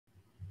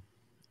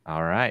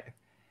All right.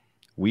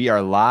 We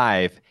are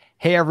live.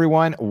 Hey,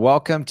 everyone.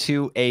 Welcome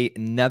to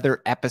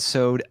another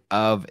episode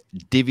of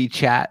Divi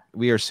Chat.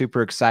 We are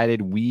super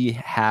excited. We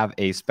have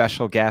a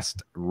special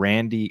guest,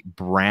 Randy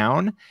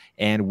Brown,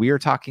 and we are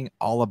talking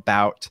all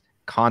about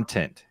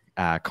content.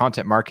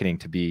 Content marketing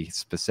to be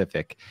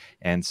specific.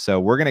 And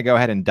so we're going to go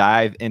ahead and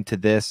dive into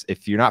this.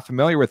 If you're not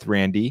familiar with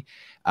Randy,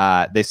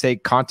 they say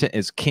content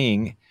is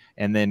king,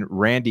 and then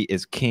Randy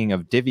is king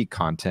of Divi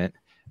content.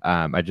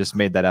 I just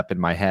made that up in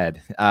my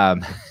head.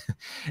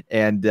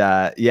 And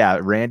yeah,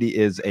 Randy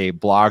is a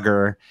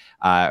blogger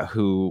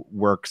who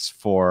works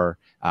for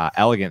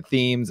Elegant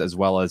Themes as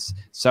well as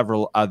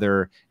several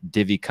other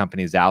Divi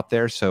companies out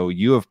there. So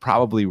you have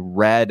probably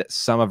read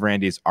some of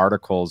Randy's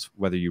articles,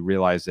 whether you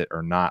realize it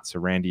or not. So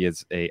Randy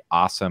is a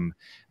awesome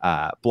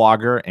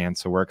blogger, and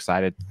so we're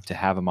excited to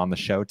have him on the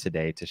show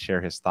today to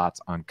share his thoughts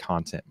on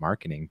content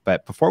marketing.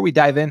 But before we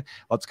dive in,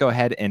 let's go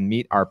ahead and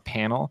meet our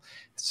panel.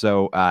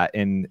 So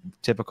in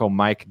typical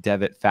Mike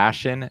Devitt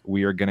fashion,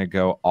 we are going to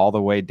go all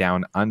the way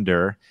down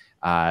under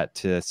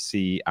to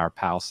see our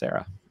pal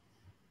Sarah.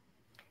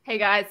 Hey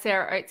guys,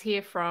 Sarah Oates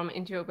here from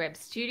Endure Web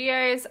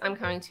Studios. I'm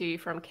coming to you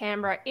from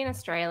Canberra in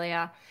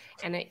Australia,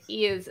 and it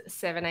is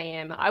 7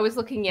 a.m. I was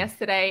looking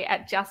yesterday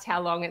at just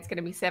how long it's going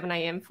to be 7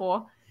 a.m.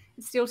 for.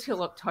 It's still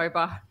till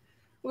October.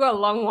 We've got a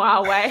long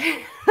while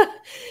away.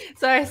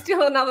 So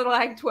still another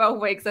like 12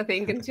 weeks, I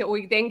think, until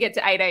we then get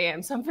to 8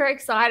 a.m. So I'm very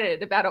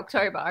excited about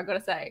October, I've got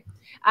to say.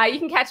 You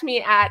can catch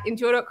me at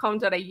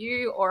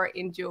endure.com.au or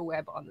Endure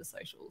Web on the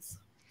socials.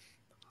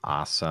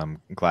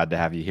 Awesome. Glad to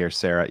have you here,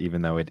 Sarah,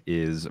 even though it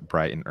is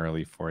bright and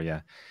early for you.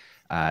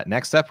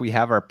 Next up, we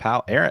have our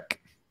pal,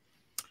 Eric.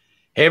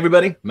 Hey,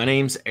 everybody. My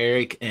name's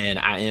Eric, and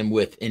I am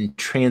with In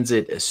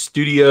Transit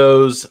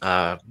Studios,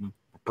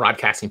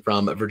 broadcasting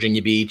from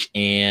Virginia Beach.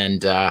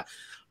 And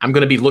I'm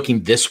going to be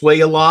looking this way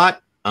a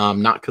lot,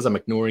 not because I'm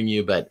ignoring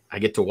you, but I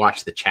get to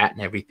watch the chat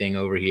and everything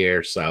over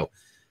here. So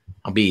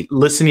I'll be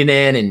listening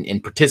in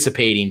and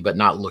participating, but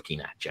not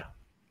looking at you.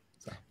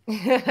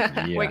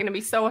 Yeah. We're going to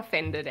be so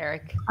offended,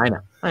 Eric. I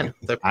know.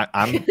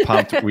 I'm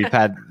pumped. We've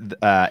had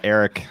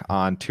Eric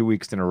on 2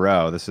 weeks in a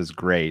row. This is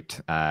great.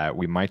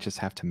 We might just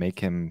have to make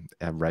him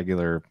a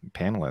regular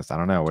panelist. I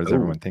don't know. What does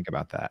everyone think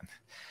about that?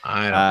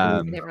 I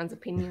don't know. Everyone's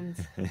opinions.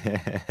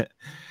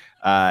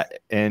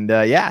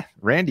 Yeah,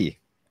 Randy,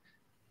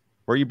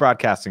 where are you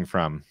broadcasting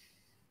from?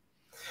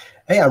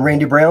 Hey, I'm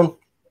Randy Brown,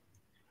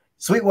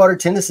 Sweetwater,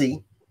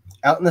 Tennessee,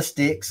 out in the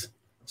sticks.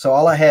 So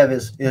all I have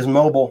is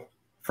mobile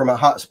for my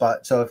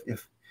hotspot. So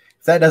if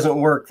that doesn't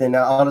work, then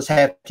I'll just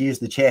have to use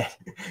the chat.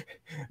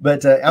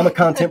 But I'm a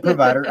content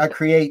provider. I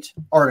create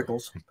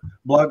articles,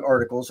 blog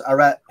articles. I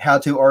write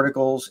how-to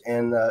articles,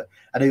 and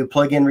I do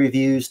plugin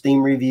reviews,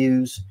 theme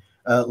reviews,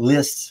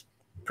 lists,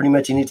 pretty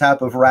much any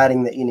type of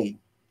writing that you need.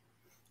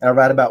 And I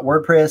write about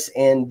WordPress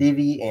and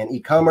Divi and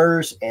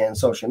e-commerce and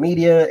social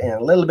media and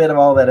a little bit of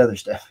all that other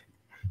stuff.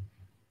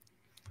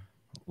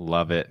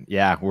 Love it.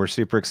 Yeah, we're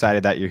super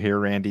excited that you're here,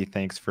 Randy.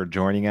 Thanks for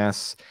joining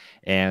us.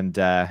 And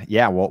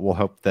yeah, we'll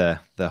hope the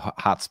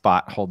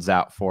hotspot holds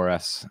out for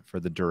us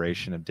for the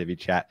duration of Divi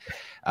Chat.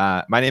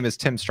 My name is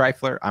Tim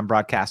Streifler. I'm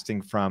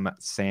broadcasting from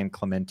San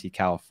Clemente,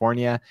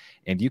 California.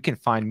 And you can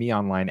find me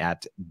online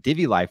at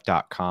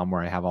divilife.com,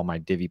 where I have all my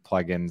Divi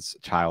plugins,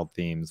 child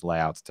themes,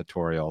 layouts,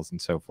 tutorials,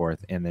 and so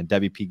forth. And then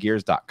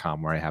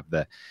wpgears.com, where I have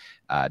the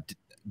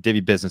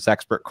Divi Business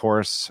Expert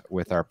course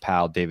with our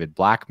pal David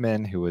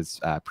Blackman, who was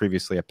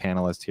previously a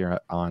panelist here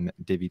on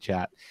Divi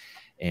Chat.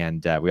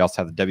 And we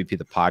also have the WP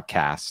the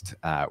Podcast,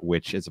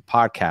 which is a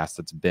podcast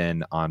that's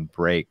been on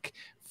break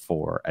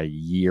for a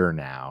year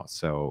now.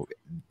 So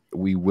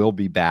we will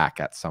be back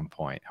at some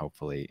point,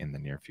 hopefully in the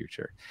near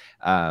future.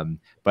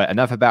 But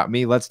enough about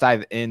me. Let's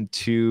dive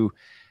into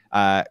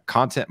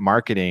content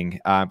marketing.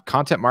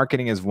 Content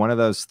marketing is one of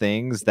those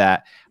things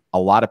that a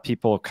lot of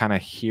people kind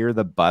of hear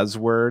the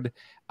buzzword,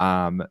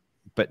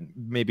 but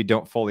maybe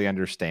don't fully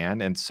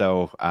understand. And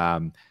so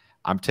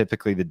I'm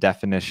typically the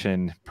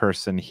definition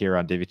person here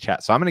on Divi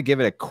Chat. So I'm going to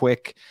give it a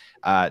quick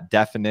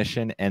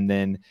definition, and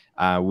then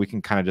we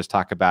can kind of just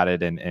talk about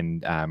it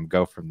and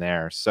go from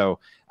there. So,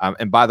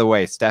 and by the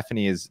way,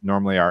 Stephanie is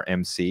normally our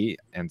MC.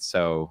 And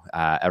so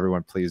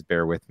everyone, please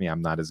bear with me.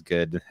 I'm not as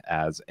good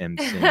as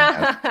MC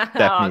as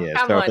Stephanie is.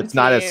 So if it's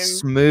not as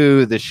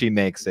smooth as she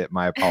makes it,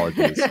 my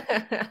apologies.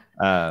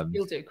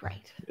 You'll do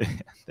great.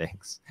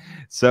 Thanks.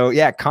 So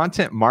yeah,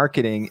 content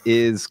marketing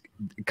is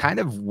kind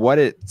of what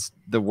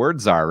the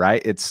words are,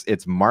 right?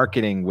 It's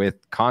marketing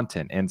with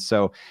content. And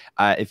so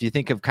if you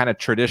think of kind of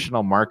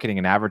traditional marketing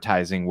and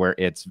advertising, where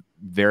it's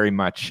very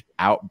much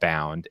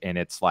outbound and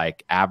it's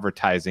like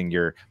advertising,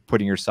 you're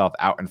putting yourself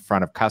out in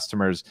front of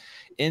customers.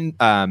 In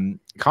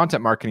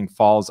content marketing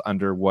falls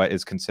under what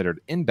is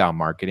considered inbound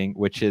marketing,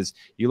 which is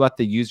you let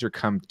the user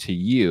come to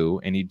you,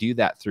 and you do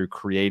that through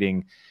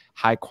creating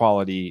high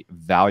quality,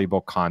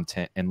 valuable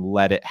content and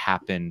let it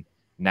happen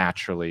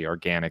naturally,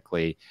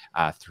 organically,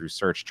 through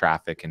search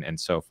traffic and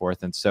so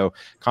forth. And so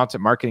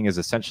content marketing is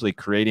essentially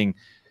creating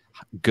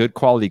good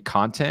quality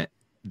content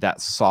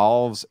that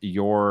solves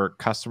your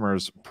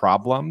customers'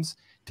 problems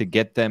to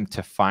get them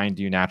to find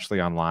you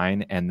naturally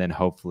online. And then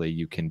hopefully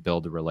you can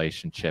build a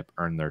relationship,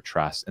 earn their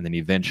trust, and then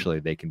eventually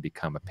they can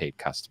become a paid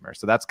customer.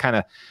 So that's kind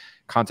of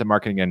content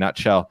marketing in a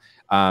nutshell.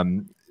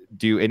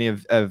 Do any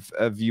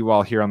of you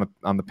all here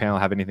on the panel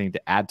have anything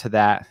to add to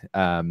that?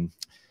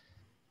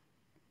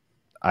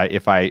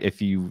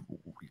 If you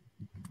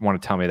want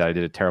to tell me that I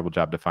did a terrible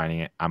job defining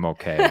it, I'm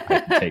okay. I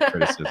can take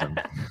criticism.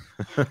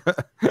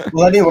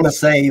 Well, I didn't want to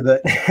say,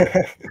 but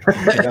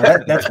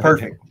that's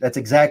perfect. That's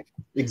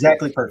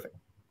exactly perfect.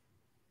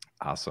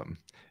 Awesome.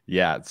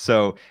 Yeah.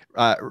 So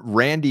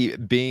Randy,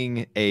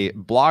 being a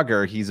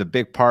blogger, he's a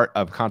big part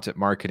of content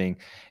marketing.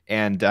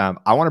 And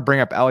I want to bring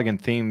up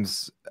Elegant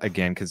Themes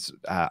again, because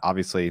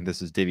obviously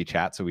this is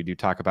DiviChat, so we do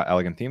talk about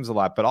Elegant Themes a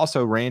lot. But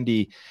also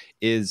Randy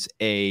is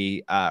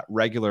a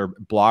regular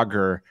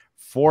blogger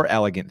for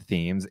Elegant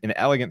Themes, and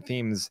Elegant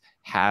Themes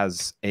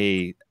has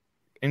a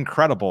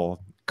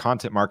incredible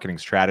content marketing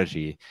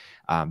strategy.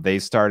 They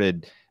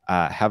started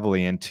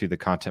heavily into the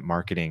content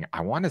marketing,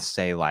 I want to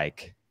say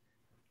like,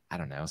 I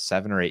don't know,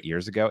 7 or 8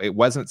 years ago. It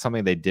wasn't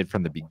something they did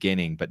from the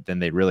beginning, but then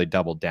they really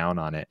doubled down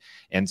on it.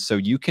 And so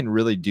you can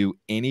really do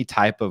any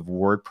type of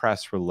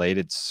WordPress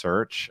related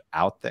search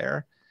out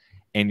there,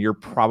 and you're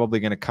probably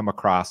going to come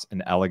across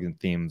an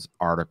Elegant Themes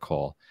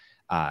article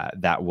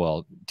that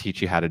will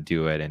teach you how to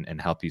do it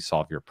and help you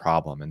solve your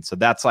problem. And so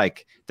that's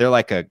like, they're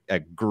like a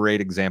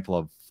great example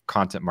of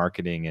content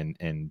marketing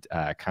and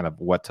kind of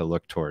what to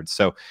look towards.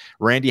 So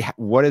Randy,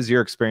 what has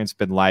your experience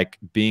been like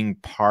being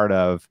part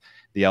of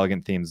the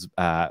Elegant Themes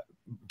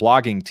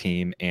blogging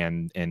team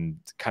and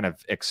kind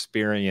of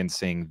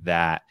experiencing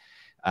that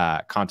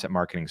content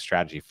marketing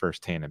strategy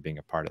firsthand and being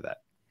a part of that?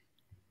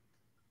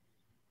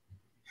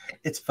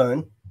 It's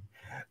fun.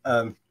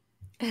 I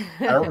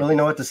don't really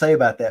know what to say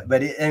about that,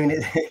 but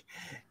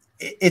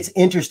it's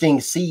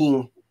interesting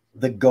seeing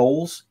the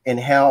goals and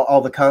how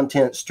all the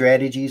content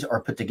strategies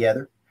are put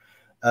together.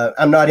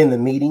 I'm not in the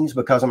meetings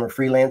because I'm a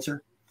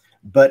freelancer,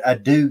 but I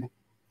do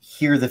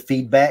hear the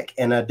feedback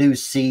and I do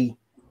see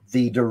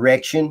the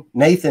direction.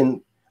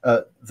 Nathan,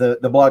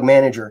 the blog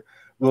manager,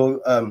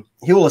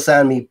 he will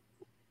assign me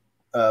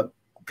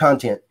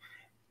content,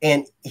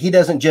 and he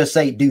doesn't just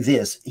say do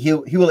this. He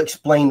will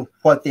explain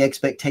what the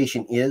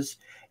expectation is,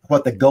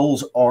 what the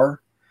goals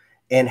are,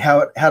 and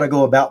how to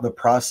go about the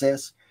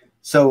process.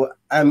 So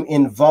I'm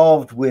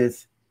involved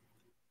with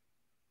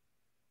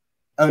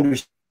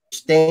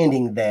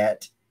understanding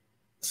that,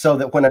 so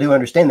that when I do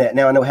understand that,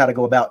 now I know how to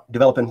go about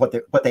developing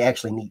what they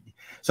actually need.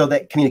 So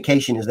that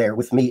communication is there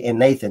with me and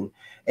Nathan.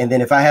 And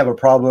then if I have a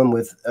problem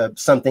with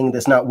something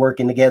that's not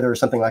working together or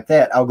something like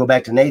that, I'll go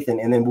back to Nathan,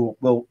 and then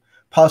we'll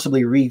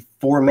possibly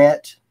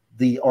reformat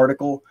the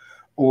article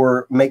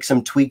or make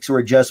some tweaks or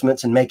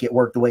adjustments and make it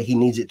work the way he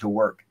needs it to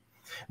work.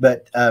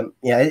 But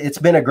yeah, it's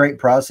been a great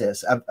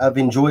process. I've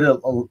enjoyed it,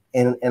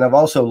 and I've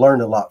also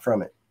learned a lot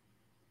from it.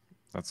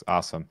 That's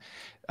awesome.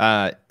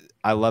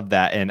 I love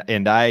that.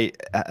 And I,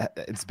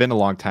 it's been a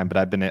long time, but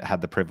I've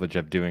had the privilege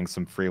of doing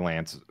some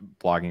freelance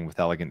blogging with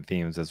Elegant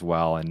Themes as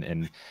well,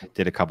 and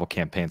did a couple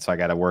campaigns. So I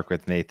got to work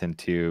with Nathan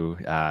too.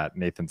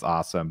 Nathan's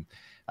awesome.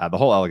 The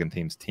whole Elegant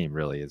Themes team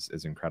really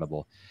is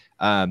incredible.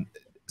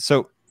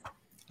 So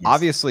yes,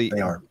 obviously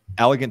they are.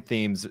 Elegant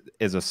Themes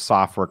is a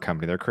software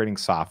company. They're creating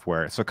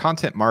software. So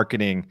content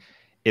marketing,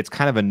 it's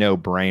kind of a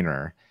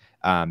no-brainer.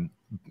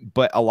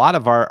 But a lot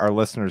of our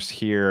listeners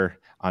here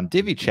on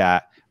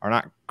DiviChat are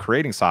not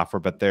creating software,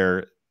 but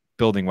they're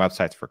building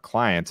websites for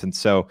clients. And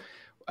so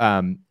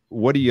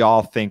what do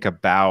y'all think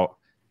about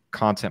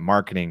content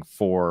marketing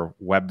for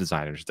web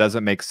designers? Does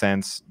it make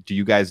sense? Do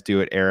you guys do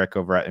it, Eric,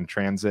 over at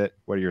InTransit?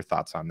 What are your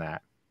thoughts on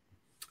that?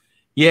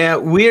 Yeah,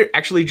 we're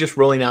actually just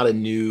rolling out a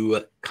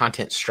new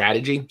content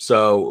strategy.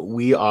 So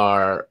we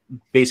are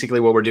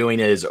basically, what we're doing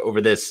is over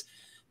this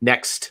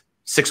next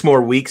 6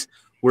 more weeks,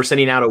 we're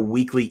sending out a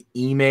weekly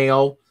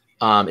email.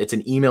 It's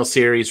an email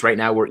series. Right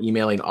now we're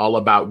emailing all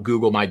about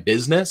Google My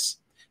Business.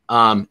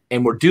 And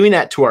we're doing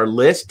that to our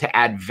list to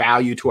add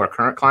value to our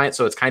current clients.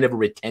 So it's kind of a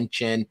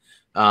retention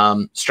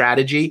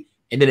strategy.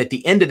 And then at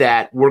the end of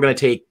that, we're going to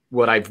take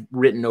what I've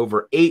written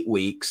over 8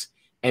 weeks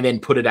and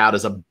then put it out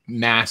as a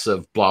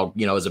massive blog,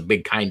 as a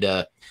big kind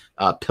of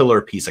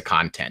pillar piece of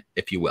content,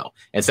 if you will,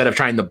 instead of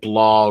trying to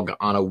blog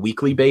on a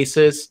weekly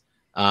basis.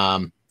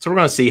 So we're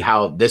going to see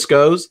how this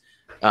goes.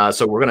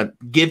 So we're going to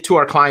give to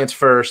our clients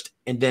first,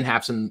 and then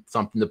have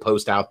something to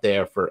post out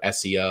there for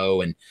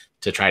SEO and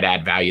to try to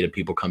add value to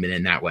people coming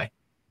in that way.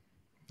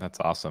 That's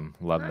awesome.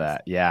 Love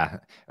that. Yeah.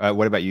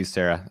 What about you,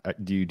 Sarah?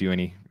 Do you do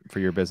any for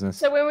your business?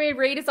 So when we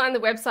redesigned the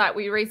website,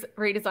 we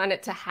redesigned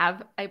it to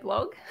have a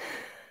blog.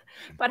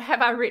 But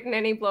have I written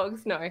any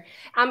blogs? No.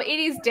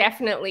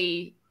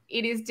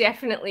 It is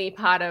definitely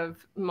part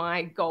of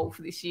my goal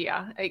for this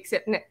year,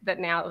 except that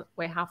now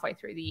we're halfway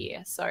through the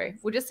year. So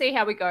we'll just see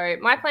how we go.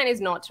 My plan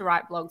is not to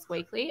write blogs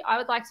weekly. I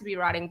would like to be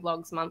writing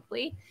blogs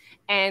monthly.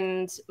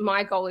 And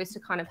my goal is to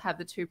kind of have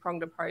the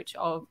two-pronged approach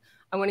of,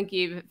 I want to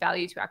give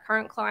value to our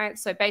current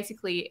clients. So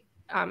basically,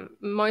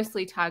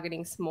 mostly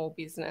targeting small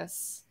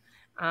business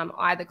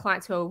either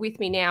clients who are with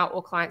me now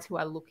or clients who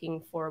are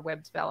looking for a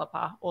web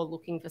developer or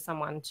looking for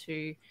someone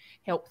to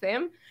help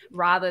them,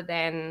 rather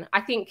than,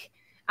 I think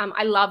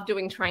I love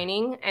doing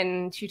training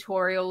and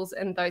tutorials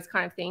and those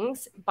kind of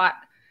things, but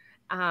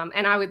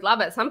and I would love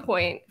at some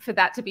point for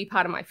that to be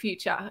part of my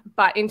future.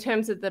 But in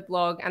terms of the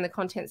blog and the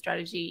content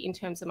strategy, in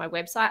terms of my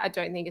website, I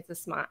don't think it's a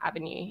smart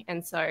avenue.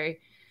 And so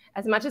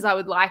as much as I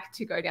would like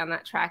to go down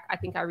that track, I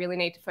think I really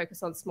need to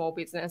focus on small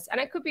business, and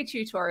it could be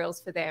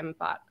tutorials for them.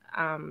 But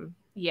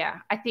yeah,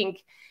 I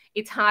think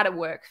it's harder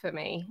work for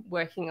me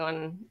working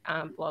on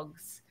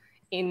blogs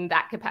in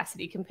that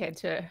capacity compared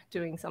to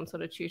doing some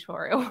sort of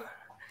tutorial.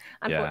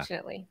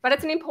 Unfortunately. Yeah. But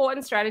it's an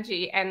important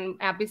strategy, and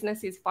our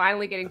business is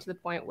finally getting to the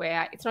point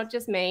where it's not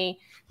just me.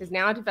 There's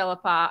now a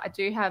developer. I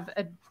do have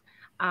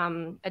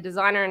a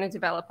designer and a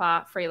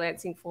developer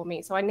freelancing for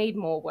me. So I need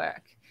more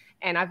work,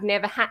 and I've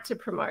never had to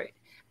promote,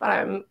 but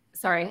I'm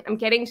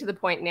getting to the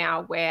point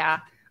now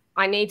where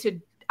I need to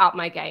up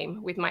my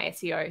game with my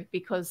SEO,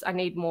 because I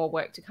need more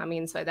work to come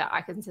in so that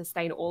I can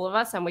sustain all of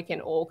us and we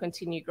can all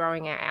continue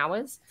growing our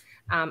hours.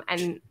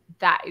 And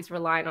that is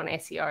relying on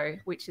SEO,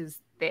 which is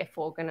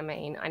therefore going to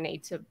mean I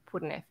need to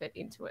put an effort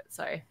into it.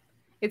 So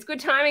it's good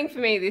timing for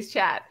me, this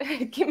chat.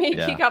 Give me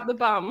a kick up the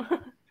bum.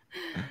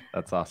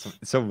 That's awesome.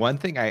 So one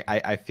thing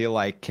I feel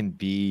like can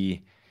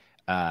be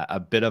a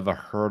bit of a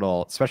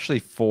hurdle, especially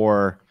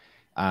for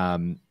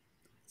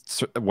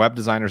web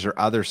designers or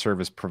other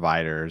service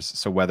providers.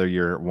 So whether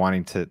you're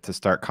wanting to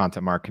start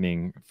content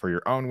marketing for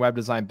your own web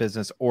design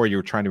business, or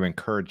you're trying to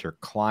encourage your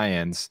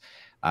clients,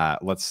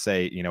 let's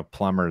say,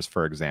 plumbers,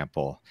 for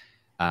example,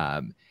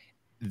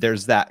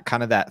 there's that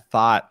kind of that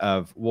thought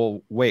of,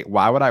 well, wait,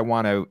 why would I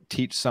want to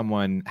teach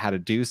someone how to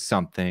do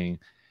something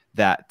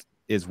that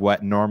is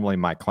what normally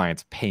my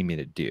clients pay me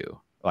to do?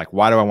 Like,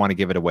 why do I want to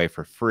give it away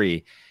for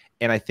free?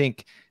 And I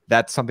think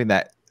that's something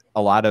that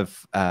a lot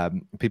of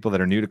people that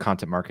are new to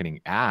content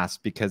marketing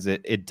ask, because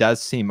it does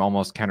seem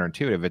almost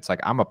counterintuitive. It's like,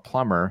 I'm a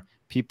plumber,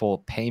 people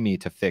pay me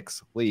to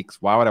fix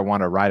leaks. Why would I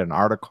want to write an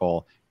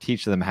article,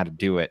 teach them how to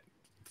do it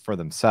for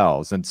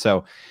themselves? And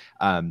so,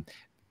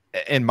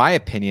 in my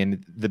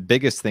opinion, the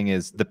biggest thing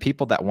is the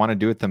people that want to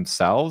do it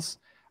themselves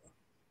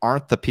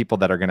aren't the people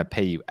that are going to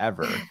pay you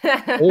ever,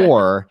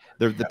 or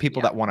they're the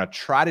people that want to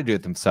try to do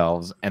it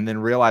themselves and then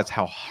realize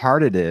how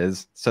hard it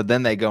is. So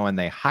then they go and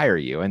they hire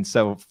you. And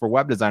so for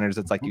web designers,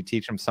 it's like you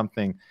teach them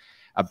something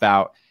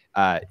about,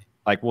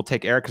 like, we'll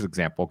take Erica's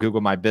example,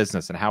 Google My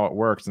Business and how it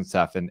works and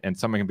stuff. And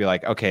someone can be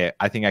like, okay,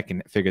 I think I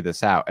can figure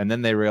this out. And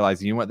then they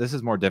realize, you know what, this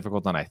is more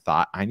difficult than I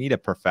thought. I need a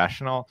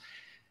professional.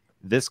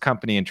 This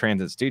company in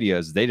Transit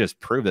Studios, they just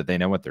prove that they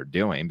know what they're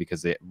doing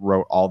because they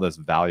wrote all this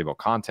valuable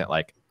content.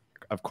 Like,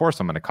 of course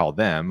I'm going to call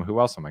them.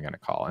 Who else am I going to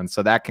call? And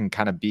so that can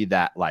kind of be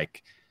that,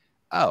 like,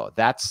 oh,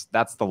 that's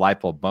the light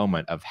bulb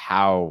moment of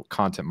how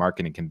content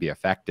marketing can be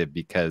effective.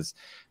 Because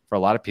for a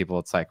lot of people,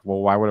 it's like,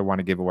 well, why would I want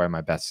to give away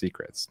my best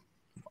secrets?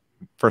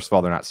 First of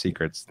all, they're not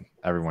secrets.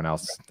 Everyone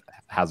else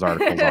has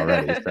articles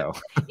already. So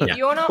if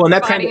you're not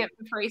providing it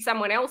for free,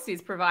 someone else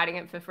is providing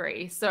it for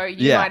free. So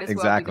you might as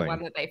well be the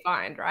one that they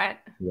find, right?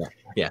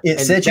 Yeah. It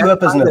sets you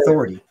up as an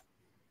authority.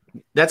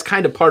 That's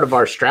kind of part of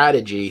our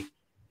strategy,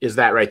 is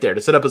that right there,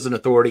 to set up as an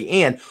authority.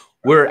 And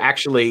we're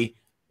actually,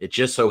 it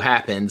just so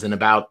happens, in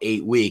about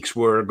 8 weeks,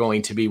 we're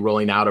going to be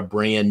rolling out a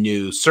brand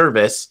new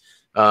service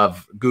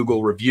of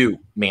Google review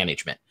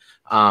management.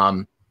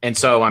 And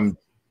so I'm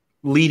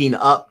leading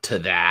up to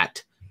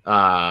that,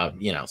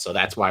 so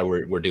that's why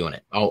we're doing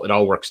it. It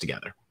all works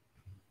together.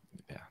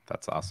 Yeah,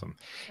 that's awesome.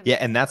 Yeah.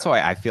 And that's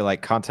why I feel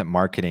like content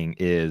marketing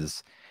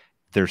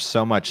there's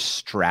so much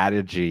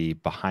strategy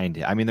behind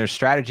it. I mean, there's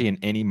strategy in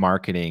any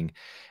marketing,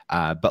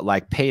 but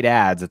like paid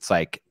ads, it's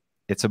like,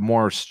 it's a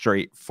more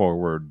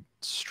straightforward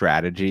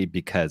strategy,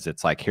 because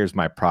it's like, here's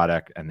my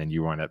product, and then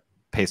you want to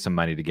pay some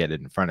money to get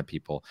it in front of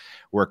people.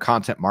 Where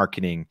content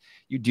marketing,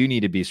 you do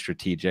need to be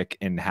strategic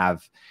and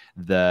have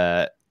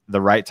the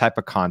right type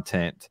of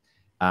content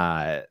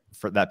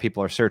for that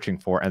people are searching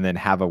for, and then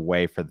have a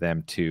way for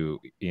them to,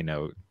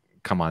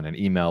 come on an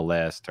email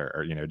list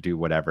or do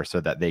whatever, so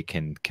that they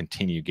can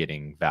continue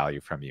getting value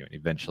from you, and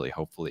eventually,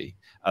 hopefully,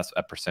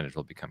 a percentage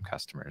will become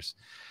customers.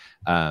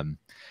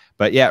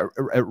 But yeah,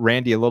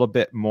 Randy, a little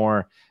bit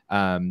more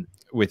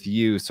with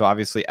you. So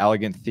obviously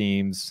Elegant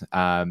Themes,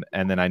 and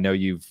then I know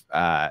you've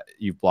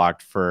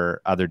blogged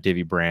for other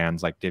Divi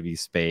brands like Divi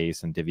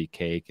Space and Divi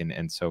Cake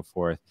and so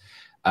forth.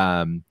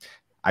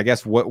 I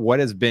guess what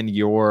has been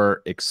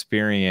your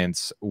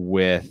experience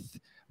with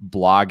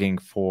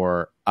blogging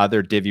for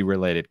other Divi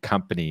related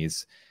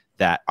companies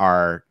that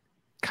are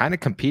kind of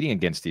competing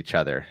against each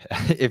other,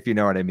 if you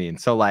know what I mean?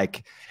 So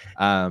like,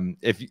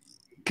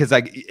 because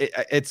like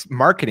it's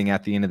marketing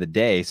at the end of the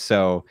day.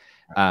 So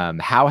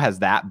how has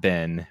that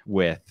been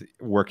with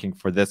working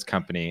for this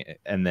company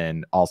and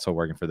then also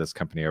working for this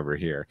company over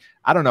here?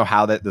 I don't know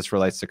how this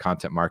relates to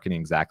content marketing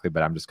exactly,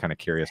 but I'm just kind of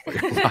curious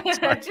what your thoughts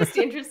are. Just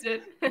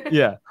interested.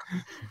 Yeah.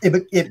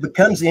 It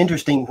becomes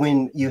interesting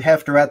when you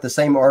have to write the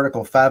same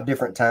article 5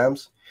 different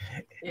times.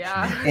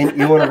 Yeah. And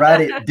you want to write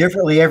it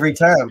differently every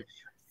time.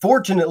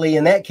 Fortunately,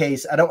 in that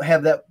case, I don't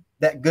have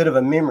that good of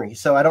a memory,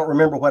 so I don't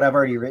remember what I've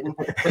already written,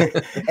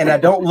 and I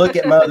don't look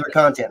at my other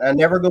content. I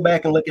never go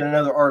back and look at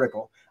another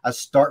article. I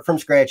start from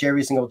scratch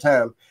every single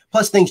time.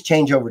 Plus, things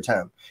change over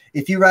time.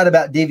 If you write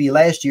about Divi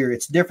last year,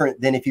 it's different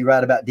than if you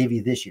write about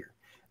Divi this year.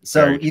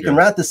 So you can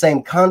write the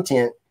same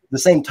content, the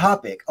same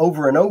topic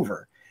over and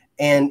over,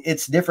 and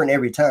it's different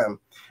every time.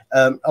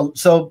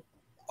 So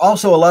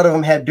also, a lot of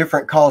them have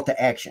different call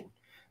to action.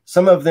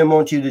 Some of them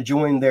want you to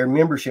join their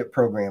membership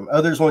program.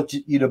 Others want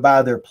you to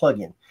buy their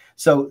plugin.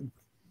 So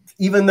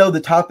even though the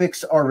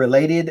topics are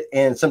related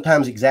and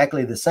sometimes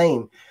exactly the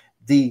same,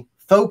 the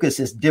focus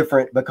is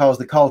different because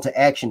the call to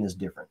action is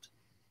different.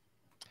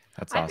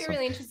 That's awesome. I'd be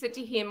really interested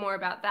to hear more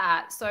about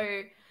that.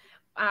 So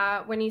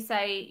when you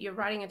say you're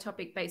writing a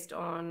topic based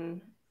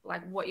on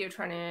like what you're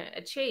trying to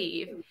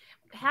achieve,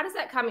 how does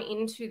that come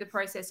into the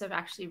process of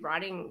actually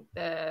writing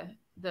the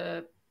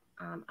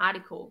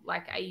article?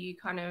 Like, are you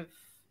kind of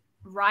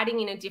writing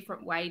in a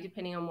different way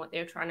depending on what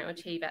they're trying to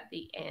achieve at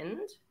the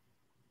end?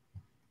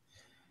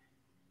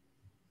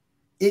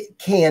 It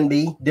can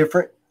be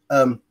different,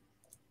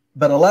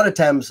 but a lot of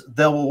times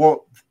they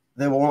will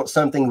want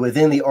something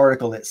within the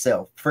article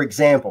itself. For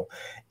example,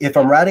 if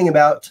I'm writing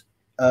about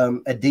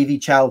a Divi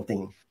child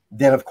theme,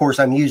 then of course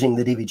I'm using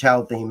the Divi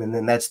child theme, and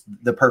then that's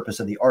the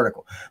purpose of the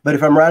article. But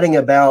if I'm writing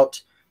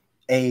about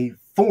a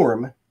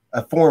form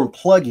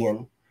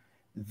plugin,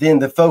 then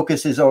the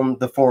focus is on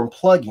the form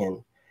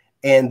plugin,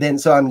 and then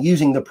so I'm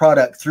using the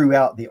product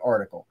throughout the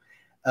article.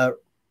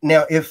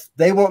 Now, if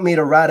they want me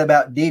to write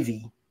about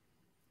Divi,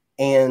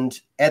 and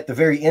at the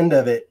very end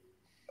of it,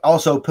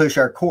 also push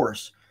our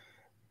course,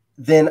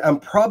 then I'm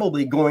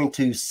probably going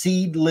to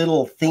seed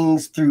little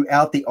things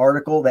throughout the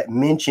article that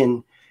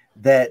mention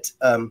that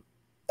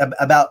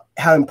about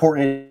how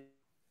important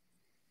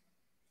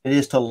it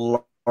is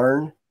to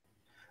learn.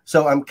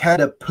 So I'm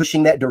kind of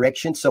pushing that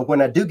direction. So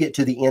when I do get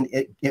to the end,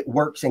 it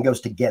works and goes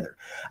together.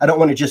 I don't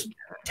want to just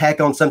tack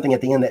on something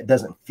at the end that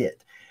doesn't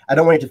fit. I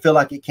don't want it to feel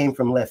like it came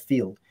from left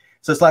field.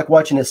 So it's like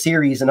watching a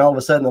series and all of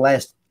a sudden the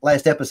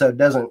last episode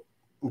doesn't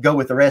go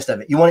with the rest of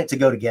it. You want it to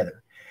go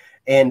together.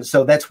 And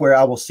so that's where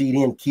I will seed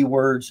in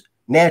keywords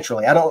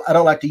naturally. I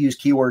don't like to use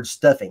keyword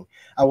stuffing.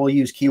 I will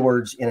use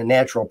keywords in a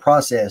natural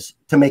process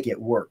to make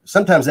it work.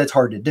 Sometimes that's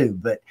hard to do,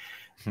 but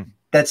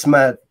that's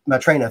my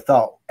train of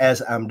thought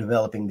as I'm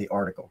developing the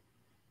article.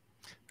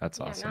 That's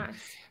awesome. Yeah,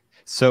 nice.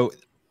 So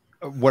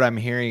what I'm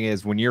hearing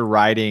is when you're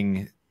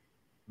writing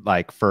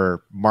like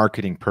for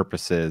marketing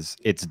purposes,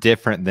 it's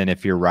different than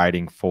if you're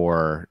writing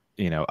for,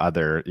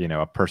 other,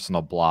 a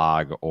personal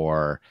blog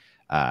or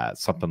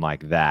something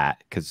like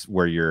that, because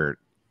where you're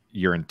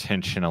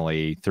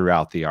intentionally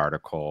throughout the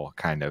article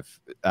kind of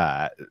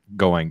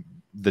going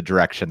the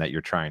direction that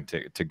you're trying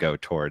to go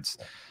towards.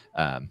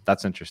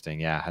 That's interesting.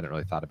 Yeah, I hadn't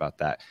really thought about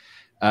that.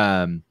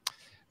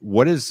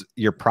 What is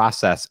your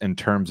process in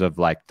terms of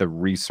like the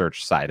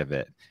research side of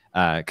it?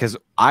 Because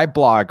I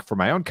blog for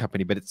my own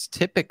company, but it's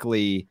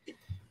typically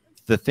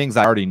the things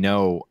I already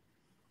know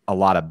a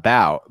lot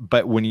about.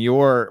 But when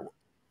you're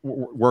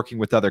working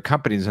with other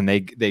companies and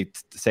they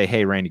say,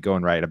 hey, Randy, go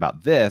and write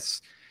about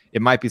this,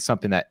 it might be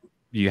something that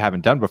you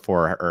haven't done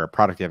before or a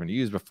product you haven't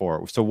used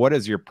before. So what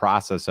is your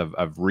process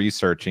of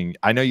researching?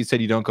 I know you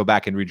said you don't go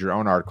back and read your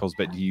own articles,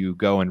 but do you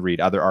go and read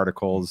other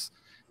articles,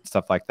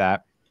 stuff like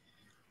that?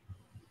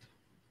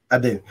 I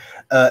do.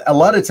 A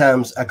lot of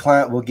times a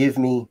client will give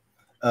me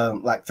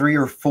like 3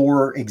 or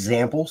 4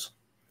 examples.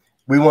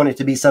 We want it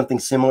to be something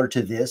similar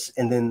to this.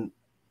 And then,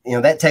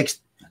 that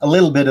takes a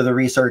little bit of the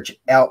research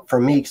out for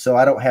me, so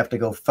I don't have to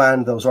go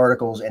find those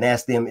articles and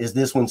ask them, is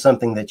this one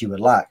something that you would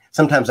like?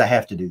 Sometimes I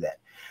have to do that.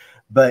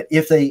 But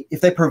if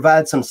they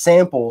provide some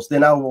samples,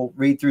 then I will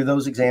read through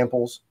those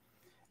examples,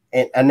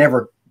 and I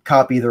never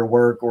copy their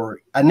work,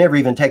 or I never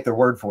even take their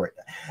word for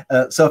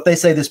it. So if they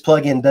say this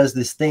plugin does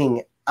this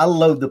thing, I'll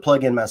load the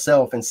plugin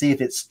myself and see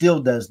if it still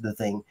does the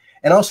thing.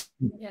 And also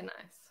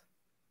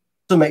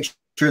make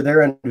sure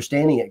they're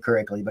understanding it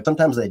correctly, but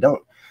sometimes they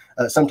don't.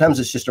 Sometimes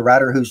it's just a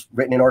writer who's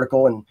written an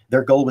article and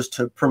their goal was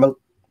to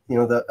promote,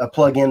 a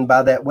plugin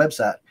by that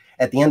website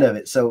at the end of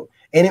it. So,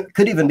 and it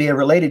could even be a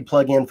related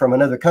plugin from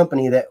another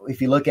company that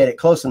if you look at it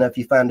close enough,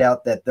 you find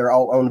out that they're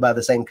all owned by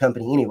the same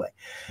company anyway.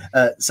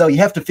 So you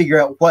have to figure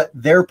out what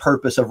their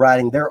purpose of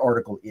writing their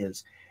article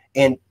is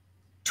and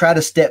try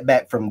to step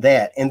back from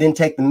that and then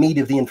take the meat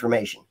of the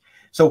information.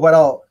 So what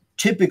I'll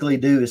typically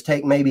do is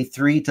take maybe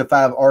 3 to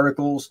 5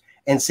 articles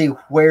and see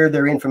where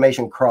their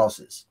information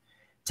crosses.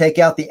 Take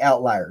out the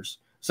outliers.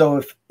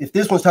 So if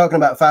this one's talking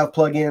about 5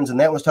 plugins and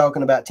that one's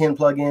talking about 10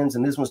 plugins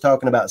and this one's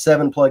talking about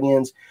 7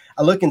 plugins,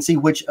 I look and see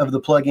which of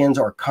the plugins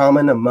are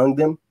common among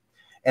them.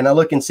 And I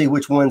look and see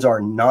which ones are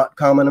not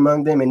common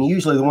among them. And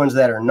usually the ones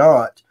that are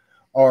not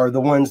are the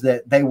ones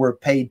that they were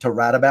paid to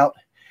write about,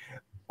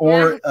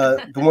 or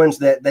the ones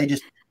that they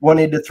just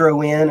wanted to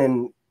throw in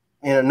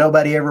and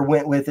nobody ever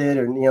went with it,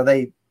 or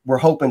they were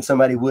hoping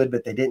somebody would,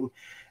 but they didn't.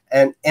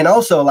 And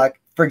also, like,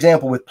 for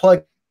example, with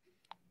plugins,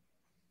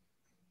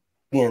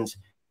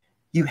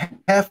 you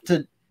have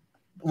to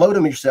load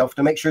them yourself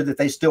to make sure that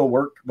they still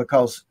work,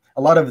 because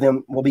a lot of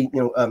them will be,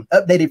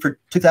 updated for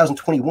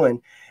 2021.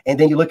 And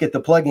then you look at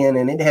the plugin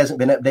and it hasn't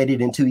been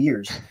updated in 2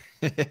 years.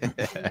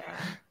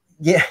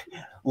 Yeah.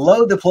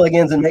 Load the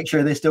plugins and make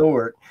sure they still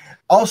work.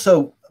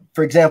 Also,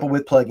 for example,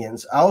 with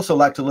plugins, I also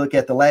like to look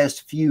at the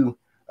last few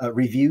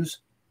reviews,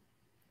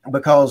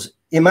 because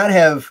it might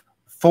have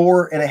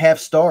 4.5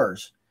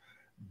 stars,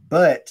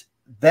 but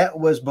that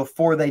was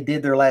before they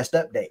did their last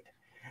update.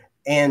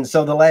 And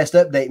so the last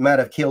update might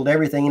have killed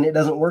everything and it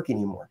doesn't work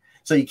anymore.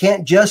 So you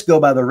can't just go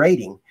by the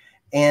rating,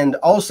 and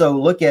also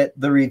look at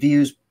the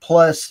reviews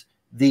plus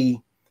the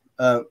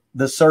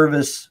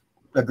service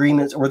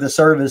agreements or the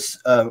service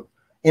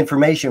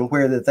information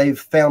where that they've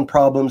found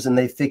problems and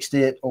they fixed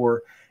it,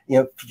 or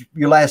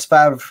your last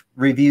 5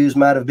 reviews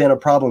might have been a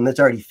problem that's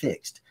already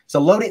fixed. So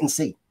load it and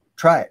see.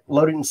 Try it.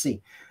 Load it and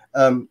see.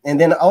 And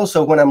then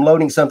also, when I'm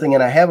loading something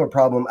and I have a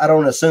problem, I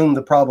don't assume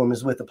the problem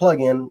is with the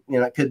plugin.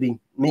 It could be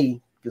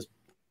me, because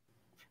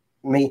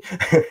me.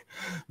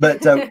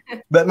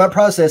 but my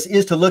process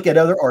is to look at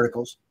other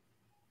articles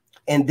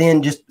and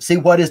then just see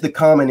what is the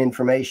common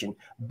information.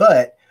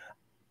 But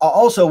I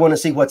also want to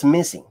see what's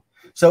missing.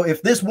 So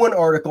if this one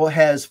article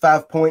has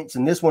 5 points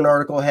and this one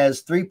article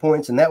has 3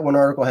 points and that one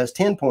article has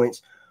 10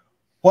 points,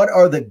 what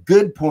are the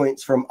good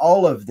points from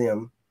all of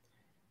them,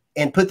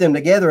 and put them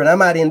together? And I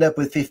might end up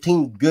with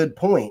 15 good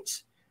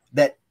points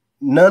that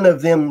none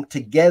of them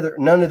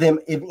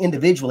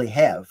individually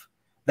have.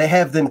 They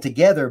have them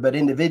together, but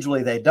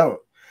individually they don't.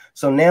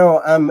 So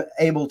now I'm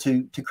able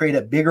to create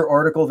a bigger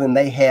article than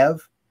they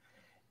have.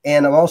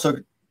 And I'm also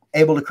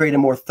able to create a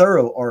more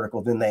thorough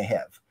article than they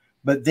have.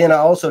 But then I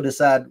also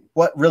decide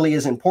what really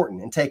is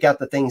important and take out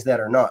the things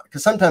that are not.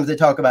 Because sometimes they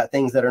talk about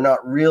things that are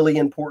not really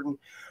important,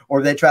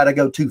 or they try to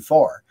go too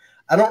far.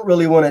 I don't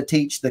really want to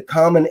teach the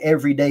common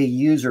everyday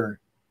user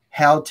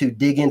how to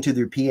dig into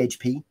their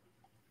PHP.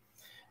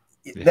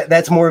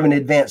 That's more of an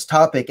advanced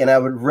topic. And I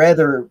would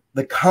rather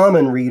the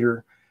common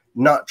reader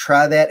not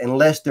try that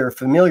unless they're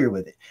familiar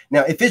with it.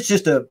 Now, if it's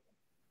just a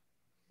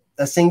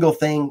single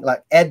thing,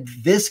 like add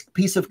this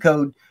piece of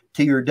code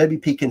to your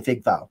WP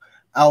config file,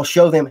 I'll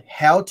show them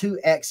how to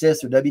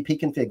access their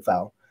WP config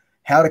file,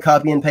 how to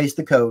copy and paste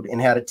the code,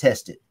 and how to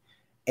test it,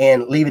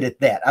 and leave it at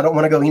that. I don't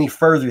want to go any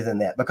further than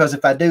that, because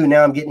if I do,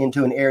 now I'm getting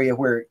into an area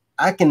where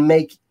I can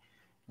make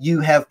you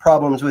have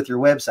problems with your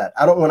website.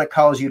 I don't want to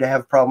cause you to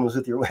have problems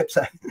with your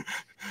website.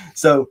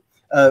 So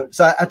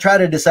I try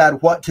to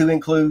decide what to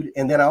include,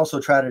 and then I also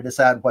try to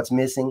decide what's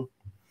missing.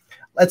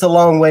 That's a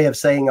long way of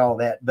saying all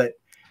that, but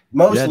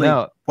mostly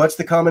what's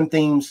the common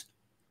themes,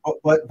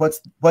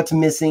 what's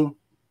missing,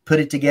 put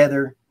it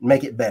together,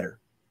 make it better.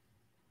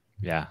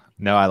 Yeah,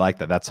 no, I like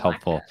that. That's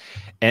helpful.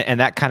 And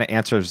that kind of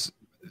answers,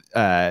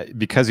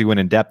 because you went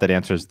in depth, that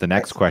answers the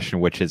next question,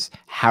 which is,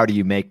 how do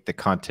you make the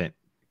content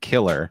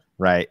killer?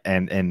 Right.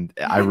 And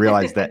I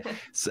realized that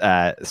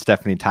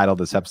Stephanie titled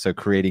this episode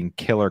 "Creating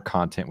Killer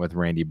Content with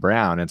Randy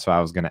Brown." And so I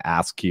was going to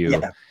ask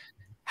you,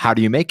 how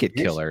do you make it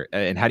killer?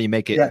 And how do you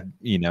make it,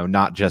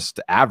 not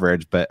just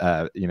average, but,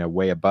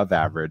 way above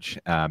average?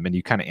 And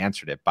you kind of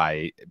answered it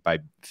by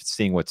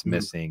seeing what's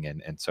missing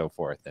and so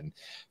forth, and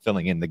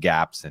filling in the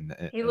gaps. And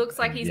he looks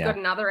like he's got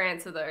another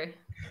answer though.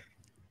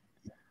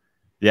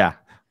 Yeah.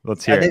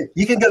 Let's hear it.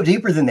 You can go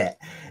deeper than that.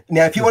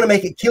 Now, if you want to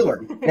make it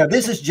killer, now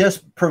this is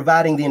just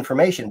providing the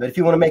information, but if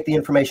you want to make the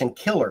information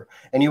killer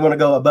and you want to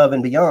go above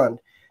and beyond,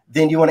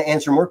 then you want to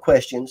answer more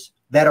questions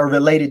that are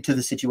related to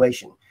the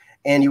situation.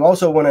 And you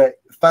also want to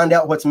find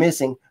out what's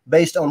missing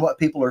based on what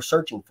people are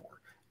searching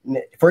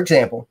for. For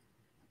example,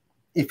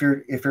 if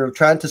you're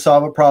trying to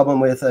solve a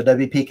problem with a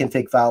WP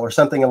config file or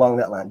something along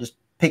that line, just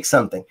pick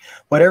something.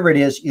 Whatever it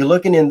is, you're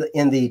looking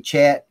in the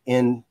chat,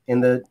 in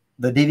the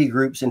DV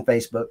groups in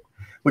Facebook,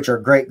 which are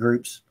great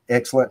groups.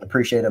 Excellent.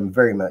 Appreciate them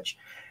very much.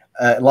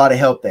 A lot of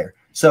help there.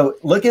 So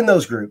look in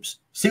those groups,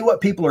 see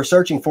what people are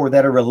searching for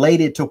that are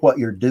related to what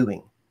you're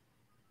doing.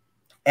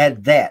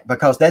 Add that,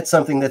 because that's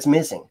something that's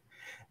missing.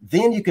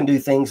 Then you can do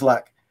things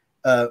like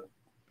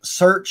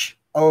search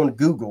on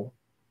Google.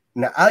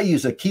 Now, I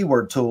use a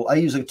keyword tool. I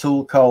use a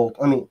tool called,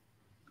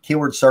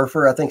 Keyword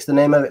Surfer, I think is the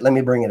name of it. Let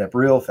me bring it up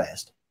real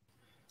fast.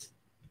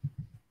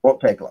 Won't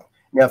take long.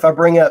 Now, if I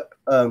bring up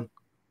a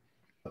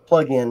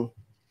plugin,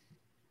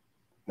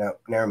 no,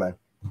 never mind.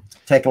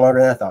 Taking longer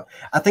than I thought.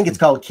 I think it's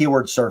called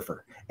Keyword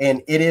Surfer,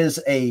 and it is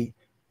an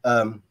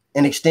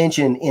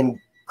extension in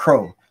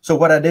Chrome. So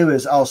what I do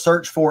is I'll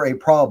search for a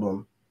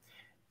problem,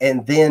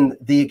 and then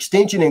the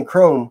extension in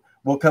Chrome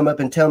will come up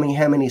and tell me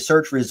how many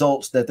search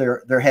results that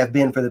there have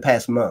been for the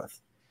past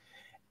month.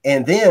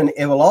 And then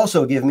it will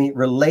also give me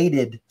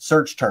related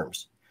search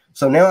terms.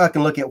 So now I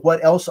can look at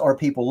what else are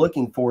people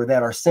looking for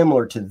that are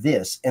similar to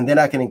this, and then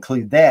I can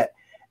include that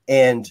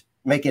and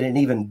make it an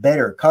even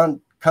better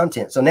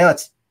content. So now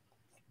it's,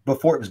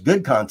 before it was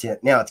good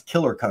content, now it's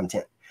killer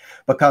content,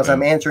 because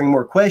I'm answering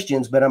more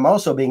questions, but I'm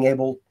also being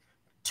able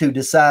to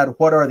decide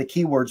what are the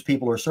keywords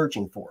people are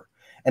searching for.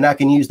 And I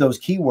can use those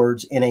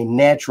keywords in a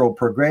natural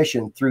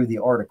progression through the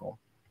article.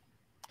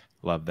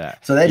 Love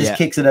that. So that just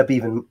kicks it up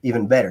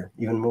even better,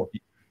 even more.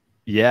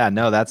 Yeah,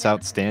 no, that's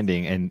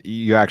outstanding. And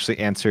you actually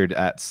answered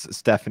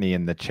Stephanie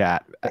in the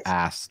chat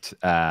asked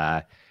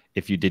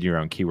if you did your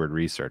own keyword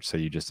research. So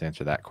you just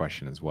answered that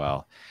question as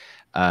well.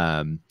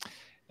 One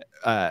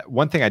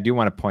thing I do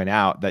want to point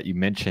out that you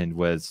mentioned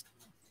was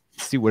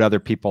see what other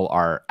people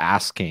are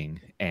asking.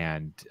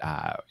 And,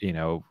 you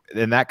know,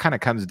 and that kind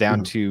of comes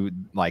down to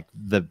like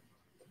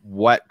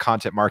what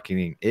content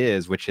marketing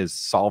is, which is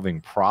solving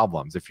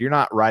problems. If you're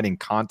not writing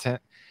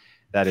content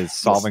that is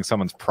solving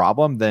someone's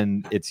problem,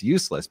 then it's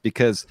useless,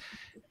 because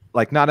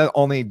like not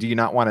only do you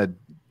not want to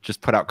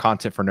just put out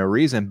content for no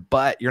reason,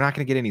 but you're not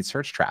going to get any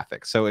search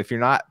traffic. So if you're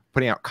not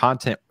putting out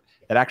content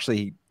that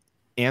actually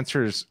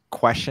answers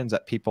questions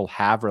that people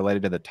have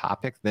related to the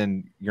topic,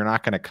 then you're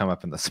not going to come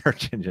up in the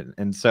search engine.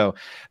 And so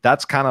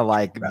that's kind of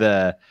like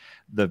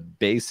the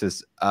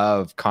basis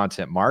of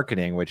content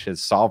marketing, which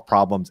is solve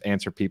problems,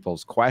 answer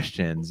people's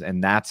questions.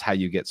 And that's how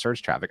you get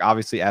search traffic.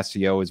 Obviously,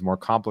 SEO is more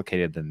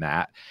complicated than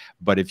that.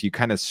 But if you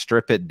kind of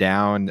strip it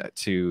down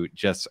to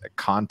just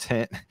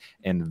content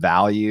and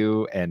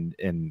value and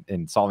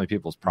solving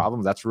people's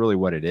problems, that's really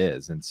what it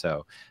is. And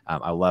so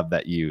I love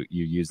that you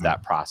use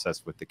that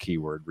process with the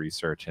keyword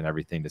research and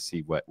everything to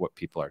see what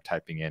people are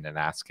typing in and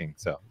asking.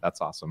 So that's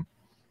awesome.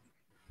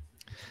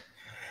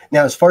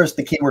 Now, as far as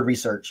the keyword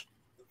research,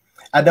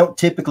 I don't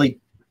typically,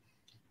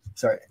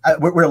 sorry,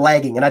 we're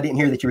lagging and I didn't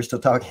hear that you were still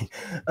talking.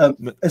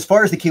 As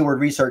far as the keyword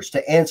research,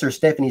 to answer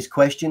Stephanie's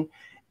question,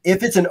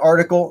 if it's an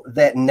article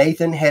that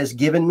Nathan has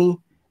given me,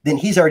 then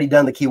he's already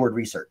done the keyword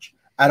research.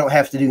 I don't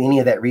have to do any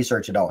of that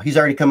research at all. He's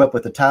already come up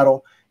with the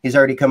title. He's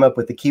already come up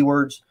with the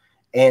keywords,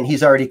 and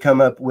he's already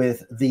come up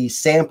with the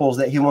samples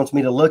that he wants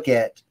me to look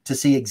at to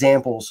see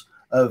examples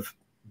of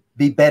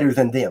be better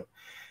than them.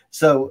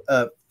 So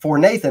for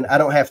Nathan, I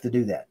don't have to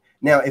do that.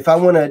 Now, if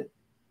I'm going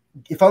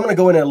to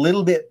go in a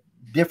little bit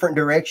different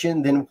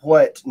direction than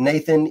what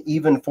Nathan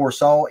even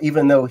foresaw,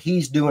 even though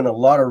he's doing a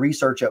lot of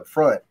research up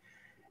front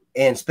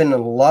and spending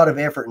a lot of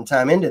effort and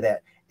time into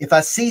that, if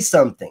I see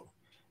something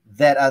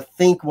that I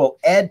think will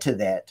add to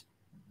that,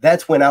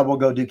 that's when I will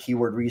go do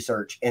keyword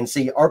research and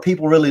see, are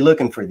people really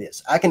looking for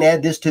this? I can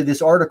add this to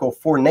this article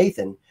for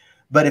Nathan,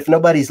 but if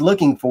nobody's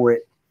looking for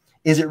it,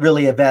 is it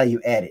really a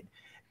value added?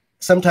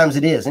 Sometimes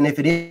it is. And if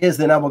it is,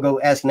 then I will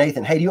go ask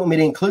Nathan, hey, do you want me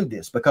to include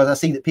this? Because I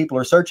see that people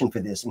are searching for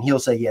this, and he'll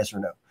say yes or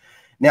no.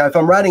 Now, if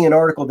I'm writing an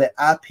article that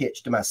I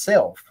pitch to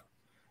myself,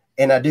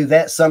 and I do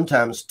that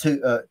sometimes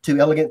to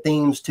Elegant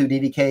Themes, to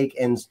DV Cake,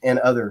 and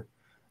other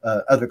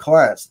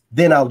clients,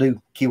 then I'll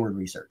do keyword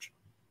research.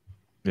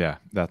 Yeah,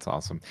 that's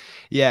awesome.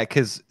 Yeah,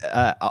 because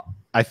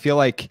I feel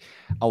like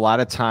a lot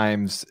of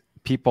times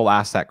people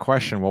ask that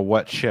question, well,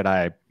 what should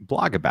I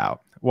blog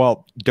about?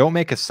 Well, don't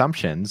make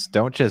assumptions.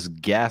 Don't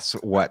just guess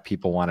what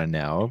people want to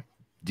know.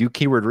 Do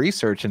keyword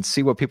research and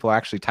see what people are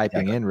actually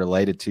typing in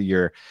related to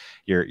your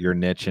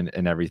niche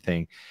and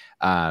everything.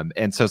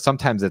 And so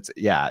sometimes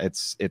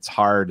it's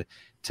hard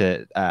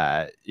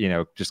to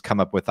just come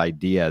up with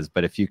ideas.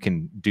 But if you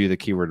can do the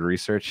keyword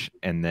research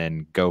and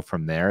then go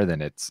from there,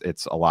 then it's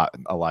a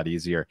lot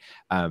easier.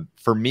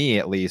 For me,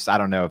 at least, I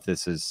don't know if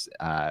this is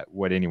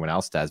what anyone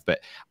else does,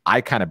 but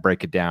I kind of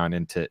break it down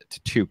into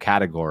two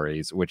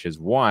categories, which is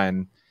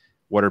one,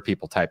 what are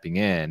people typing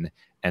in,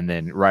 and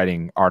then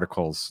writing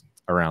articles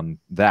around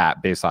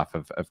that based off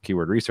of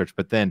keyword research.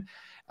 But then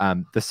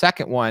the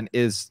second one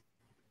is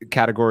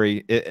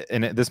category,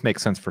 and this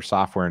makes sense for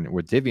software and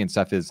with Divi and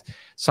stuff, is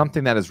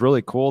something that is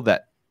really cool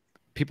that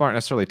people aren't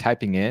necessarily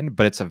typing in,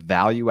 but it's a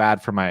value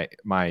add for my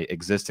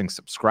existing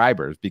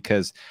subscribers.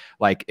 Because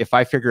like if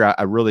I figure out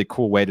a really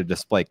cool way to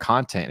display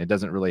content and it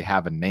doesn't really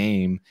have a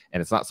name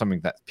and it's not something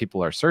that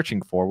people are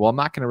searching for, well, I'm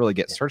not going to really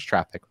get search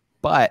traffic,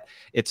 but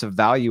it's a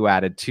value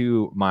added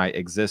to my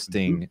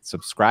existing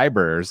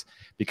subscribers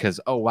because,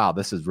 oh, wow,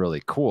 this is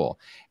really cool.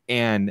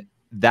 And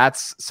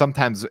that's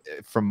sometimes,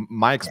 from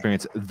my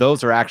experience,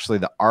 those are actually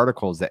the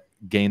articles that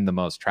gain the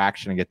most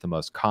traction and get the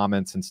most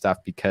comments and stuff,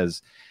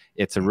 because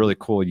it's a really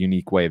cool,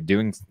 unique way of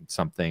doing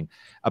something,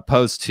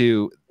 opposed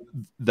to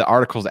the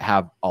articles that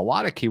have a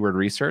lot of keyword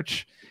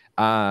research.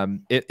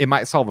 It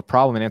might solve a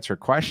problem and answer a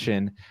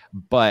question,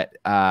 but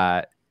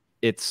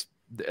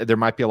there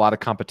might be a lot of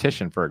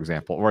competition, for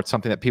example, or it's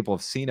something that people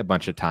have seen a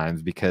bunch of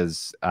times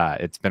because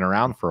it's been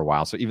around for a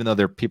while. So even though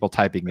there are people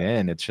typing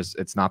in,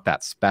 it's not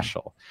that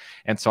special.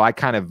 And so I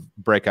kind of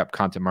break up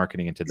content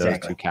marketing into those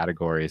two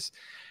categories.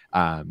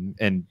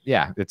 And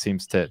yeah, it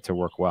seems to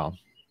work well.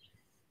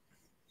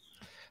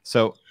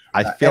 So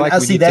I feel like I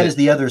see that as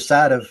the other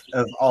side of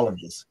all of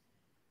this.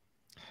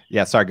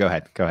 Yeah, sorry, go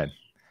ahead.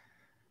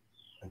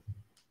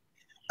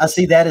 I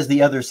see that as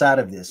the other side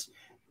of this.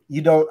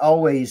 You don't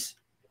always...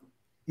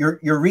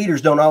 Your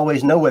readers don't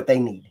always know what they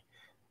need.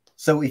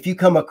 So if you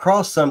come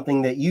across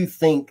something that you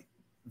think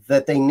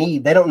that they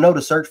need, they don't know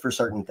to search for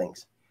certain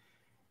things.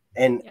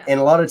 And a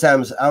lot of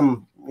times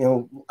I'm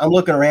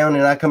looking around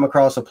and I come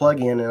across a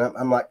plugin and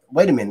I'm like,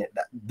 wait a minute,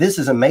 this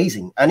is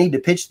amazing. I need to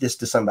pitch this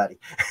to somebody.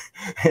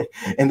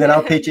 And then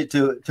I'll pitch it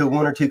to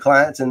one or two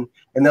clients and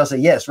they'll say,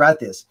 yes, write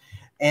this.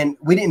 And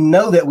we didn't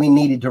know that we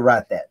needed to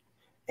write that.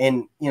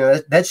 And,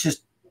 that's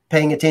just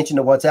paying attention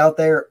to what's out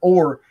there,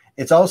 or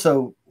it's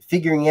also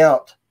figuring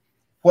out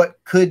what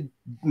could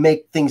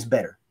make things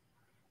better.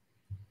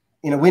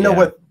 You know, we know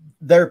what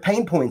their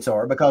pain points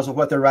are because of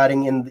what they're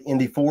writing in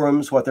the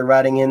forums, what they're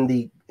writing in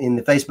the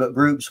Facebook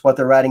groups, what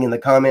they're writing in the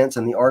comments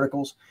and the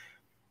articles.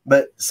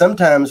 But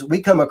sometimes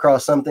we come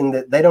across something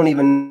that they don't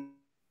even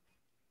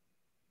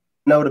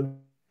know to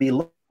be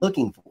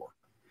looking for.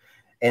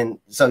 And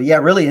so, yeah,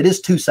 really, it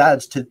is two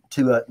sides to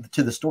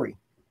the story.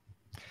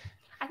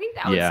 I think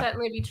that would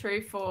certainly be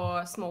true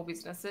for small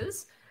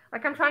businesses.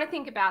 Like, I'm trying to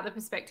think about the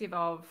perspective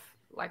of,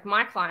 like,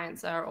 my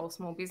clients are all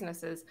small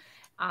businesses,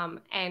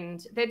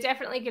 and they're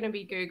definitely going to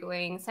be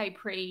Googling, say,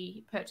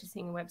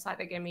 pre-purchasing a website,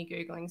 they're going to be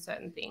Googling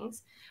certain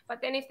things.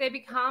 But then if they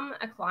become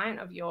a client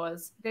of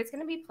yours, there's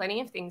going to be plenty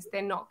of things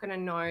they're not going to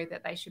know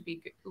that they should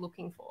be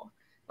looking for.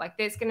 Like,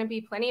 there's going to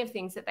be plenty of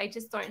things that they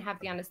just don't have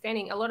the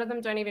understanding. A lot of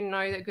them don't even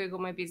know that Google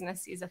My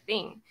Business is a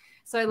thing.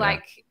 So,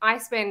 like, I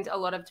spend a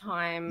lot of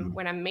time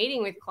when I'm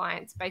meeting with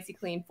clients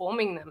basically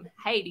informing them,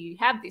 hey, do you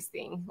have this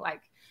thing?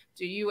 Like,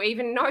 do you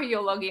even know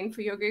your login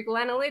for your Google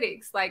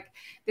Analytics? Like,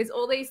 there's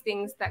all these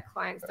things that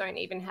clients don't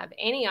even have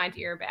any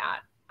idea about.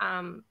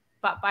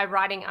 But by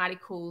writing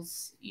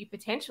articles, you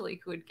potentially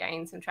could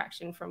gain some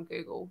traction from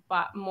Google.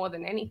 But more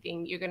than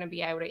anything, you're going to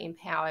be able to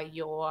empower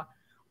your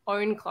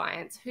own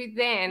clients, who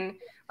then,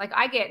 like,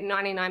 I get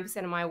 99%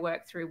 of my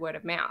work through word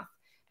of mouth.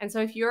 And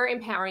so if you're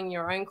empowering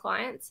your own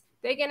clients,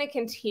 they're going to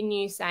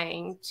continue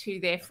saying to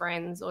their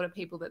friends or to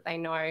people that they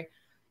know,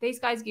 these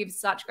guys give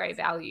such great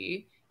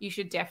value, you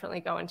should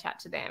definitely go and chat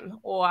to them.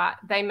 Or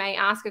they may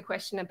ask a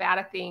question about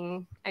a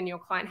thing and your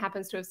client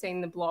happens to have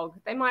seen the blog.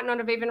 They might not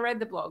have even read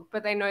the blog,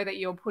 but they know that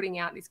you're putting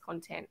out this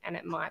content and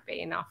it might be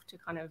enough to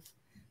kind of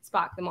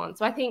spark them on.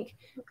 So I think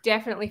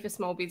definitely for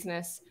small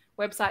business,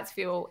 websites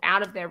feel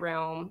out of their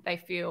realm. They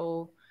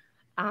feel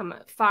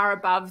far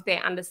above their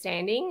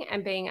understanding,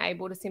 and being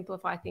able to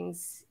simplify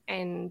things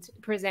and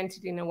present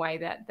it in a way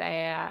that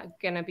they're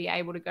going to be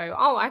able to go,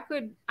 oh, I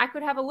could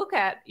have a look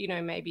at, you know,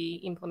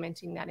 maybe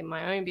implementing that in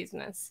my own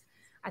business.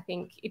 I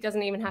think it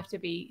doesn't even have to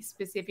be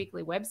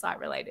specifically website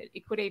related.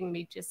 It could even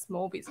be just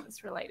small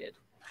business related.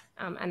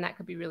 And that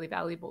could be really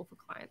valuable for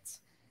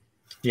clients.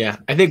 Yeah.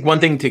 I think one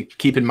thing to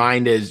keep in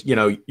mind is, you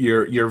know,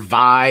 your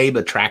vibe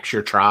attracts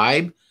your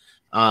tribe.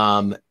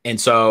 And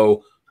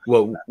so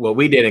what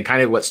we did, and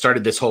kind of what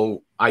started this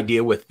whole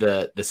idea with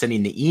the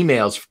sending the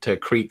emails to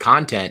create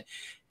content,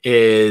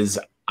 is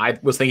I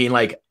was thinking,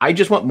 like, I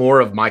just want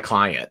more of my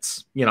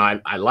clients. You know,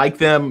 I like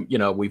them. You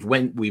know, we've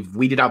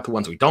weeded out the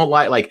ones we don't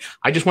like. Like,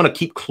 I just want to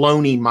keep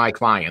cloning my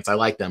clients. I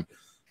like them.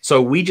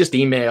 So we just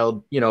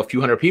emailed, you know, a few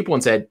hundred people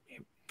and said,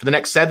 for the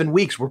next 7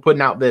 weeks, we're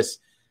putting out this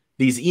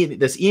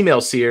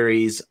email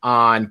series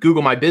on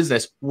Google My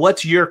Business.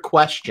 What's your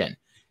question?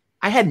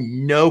 I had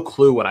no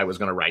clue what I was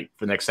going to write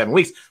for the next 7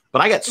 weeks,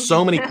 but I got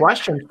so many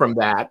questions from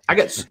that.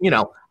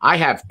 I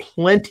have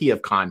plenty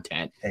of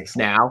content. Excellent.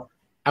 Now.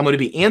 I'm going to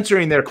be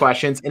answering their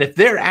questions. And if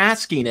they're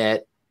asking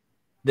it,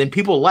 then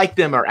people like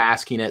them are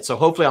asking it. So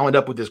hopefully I'll end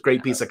up with this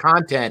great piece of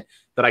content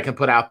that I can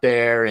put out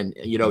there and,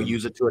 you know,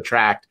 use it to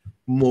attract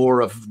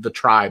more of the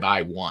tribe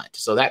I want.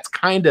 So that's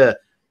kind of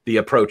the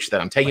approach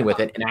that I'm taking with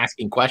it, and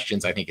asking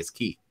questions, I think, is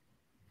key.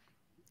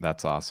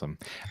 That's awesome.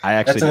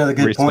 That's another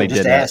good point.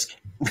 Just ask.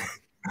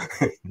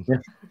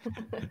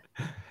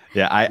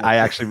 Yeah, I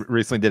actually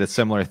recently did a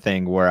similar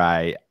thing where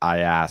I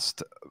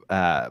asked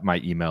my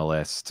email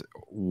list,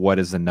 what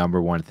is the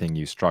number one thing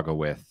you struggle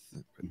with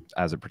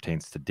as it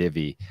pertains to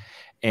Divi?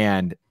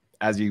 And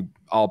as you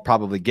all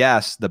probably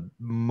guess,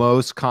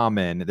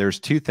 there's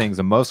two things.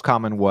 The most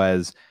common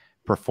was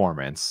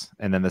performance.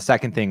 And then the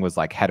second thing was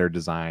like header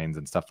designs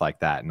and stuff like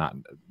that, not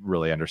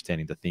really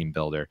understanding the theme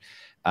builder.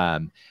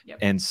 And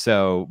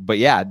so, but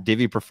yeah,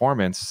 Divi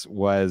performance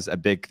was a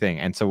big thing.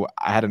 And so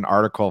I had an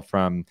article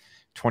from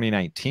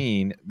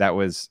 2019 it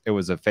was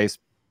a Facebook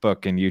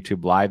and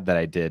YouTube live that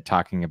I did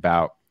talking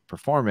about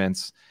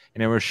performance,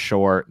 and it was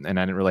short, and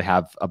I didn't really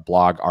have a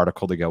blog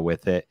article to go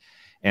with it.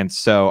 And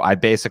so I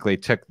basically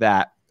took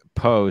that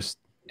post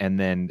and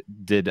then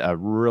did a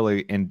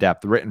really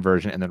in-depth written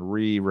version and then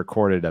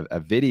re-recorded a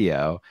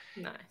video.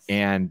 Nice.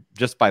 And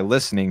just by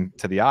listening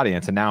to the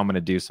audience, and now I'm going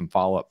to do some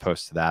follow-up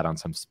posts to that on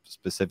some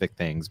specific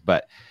things.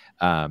 But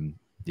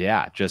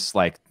yeah, just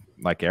like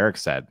Eric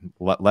said,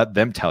 let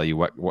them tell you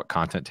what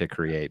content to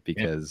create,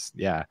 because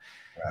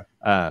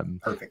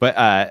Perfect.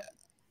 But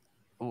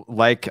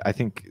like I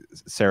think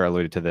Sarah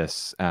alluded to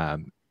this, a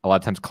lot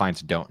of times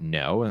clients don't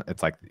know.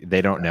 It's like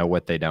they don't know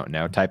what they don't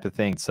know type of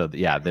thing. So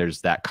yeah,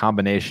 there's that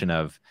combination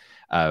of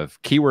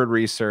keyword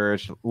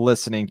research,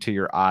 listening to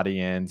your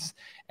audience,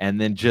 and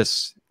then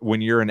just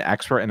when you're an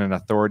expert and an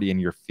authority in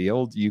your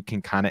field, you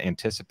can kind of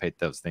anticipate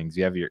those things.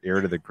 You have your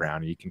ear to the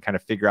ground. You can kind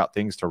of figure out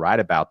things to write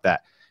about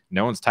that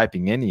no one's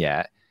typing in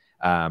yet.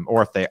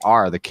 Or if they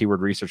are, the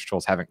keyword research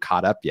tools haven't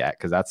caught up yet,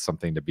 because that's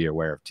something to be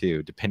aware of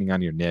too. Depending on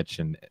your niche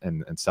and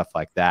stuff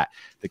like that,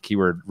 the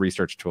keyword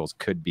research tools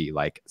could be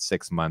like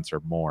 6 months or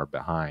more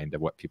behind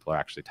of what people are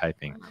actually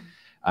typing.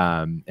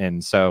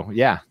 And so,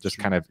 yeah, just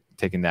kind of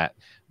taking that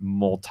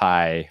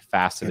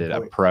multifaceted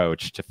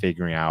approach to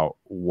figuring out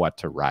what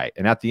to write.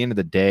 And at the end of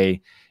the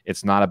day,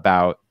 it's not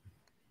about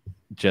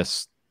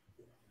just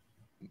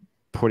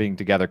putting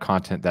together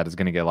content that is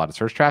going to get a lot of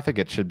search traffic.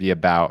 It should be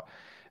about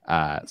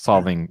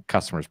solving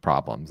customers'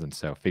 problems, and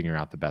so figuring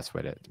out the best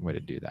way to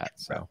do that.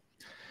 So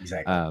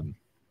exactly.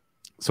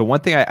 So one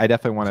thing I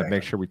definitely want to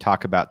make sure we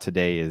talk about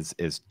today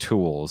is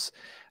tools.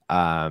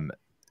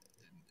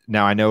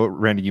 Now, I know,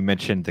 Randy, you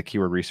mentioned the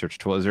keyword research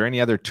tool. Is there any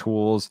other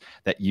tools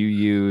that you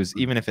use,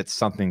 even if it's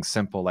something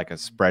simple like a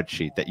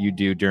spreadsheet, that you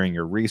do during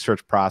your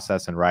research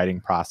process and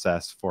writing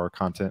process for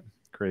content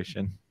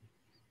creation?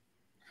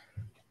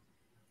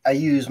 I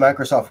use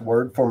Microsoft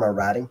Word for my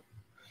writing.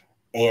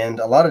 And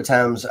a lot of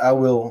times I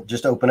will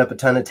just open up a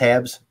ton of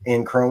tabs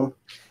in Chrome.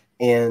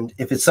 And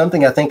if it's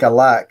something I think I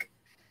like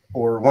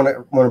or want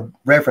to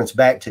reference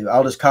back to,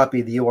 I'll just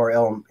copy the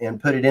URL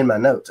and put it in my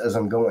notes as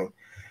I'm going.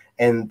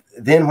 And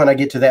then when I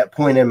get to that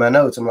point in my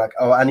notes, I'm like,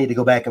 oh, I need to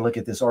go back and look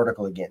at this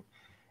article again.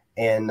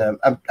 And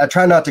I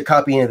try not to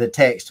copy any of the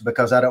text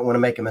because I don't want to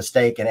make a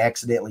mistake and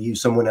accidentally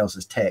use someone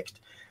else's text.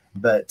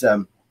 But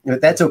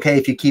that's okay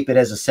if you keep it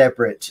as a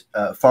separate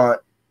font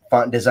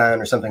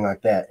design or something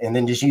like that, and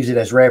then just use it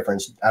as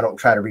reference. I don't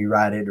try to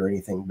rewrite it or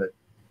anything,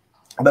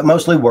 but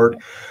mostly Word.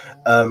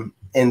 And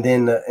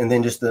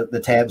then just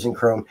the tabs in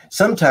Chrome.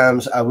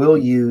 Sometimes I will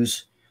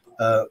use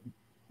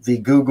the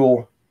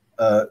Google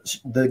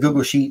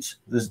Sheets,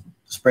 the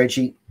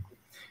spreadsheet,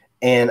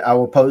 and I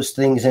will post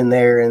things in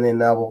there, and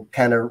then I will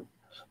kind of,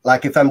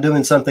 like if I'm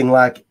doing something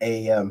like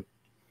a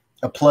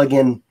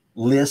plugin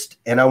list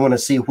and I want to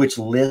see which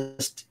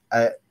list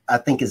I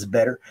think is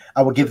better,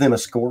 I will give them a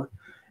score,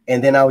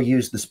 and then I'll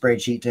use the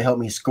spreadsheet to help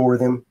me score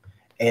them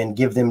and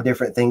give them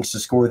different things to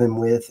score them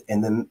with.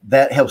 And then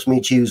that helps me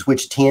choose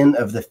which 10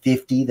 of the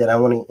 50 that I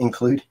want to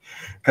include,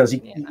 because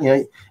you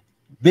know,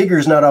 bigger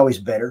is not always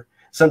better.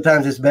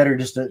 Sometimes it's better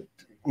just to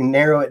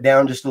narrow it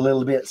down just a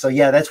little bit. So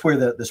yeah, that's where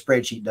the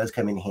spreadsheet does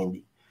come in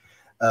handy.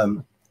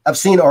 I've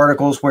seen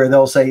articles where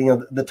they'll say, you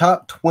know, the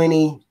top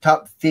 20,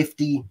 top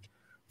 50,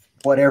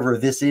 whatever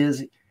this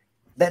is.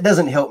 That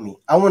doesn't help me.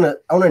 I want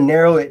to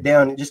narrow it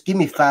down and just give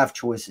me 5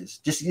 choices.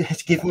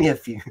 Just give me a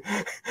few.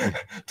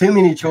 Too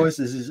many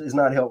choices is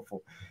not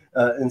helpful.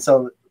 And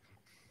so,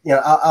 you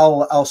know,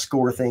 I'll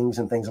score things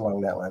and things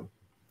along that line.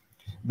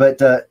 But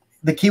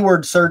the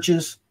keyword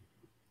searches,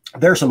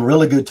 there are some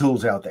really good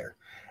tools out there.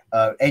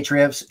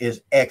 Ahrefs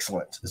is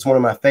excellent. It's one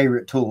of my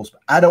favorite tools.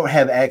 But I don't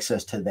have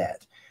access to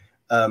that.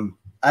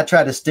 I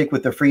try to stick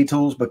with the free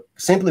tools, but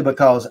simply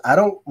because I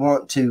don't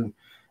want to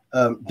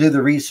do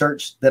the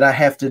research that I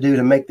have to do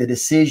to make the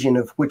decision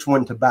of which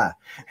one to buy.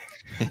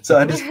 So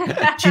I just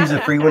choose a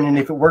free one, and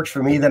if it works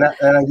for me, then I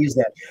use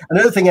that.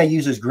 Another thing I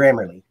use is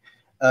Grammarly.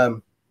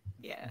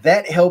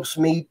 That helps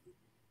me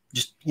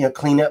just, you know,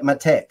 clean up my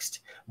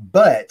text.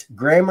 But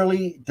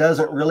Grammarly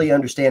doesn't really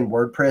understand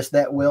WordPress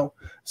that well.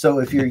 So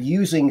if you're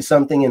using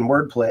something in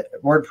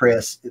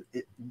WordPress,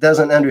 it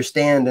doesn't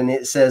understand, and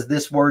it says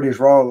this word is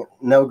wrong.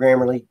 No,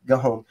 Grammarly, go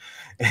home.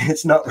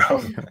 It's not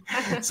wrong.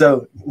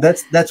 So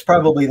that's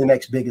probably the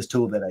next biggest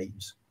tool that I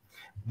use.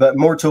 But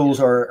more tools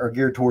are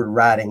geared toward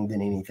writing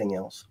than anything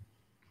else.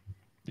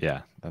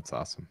 Yeah, that's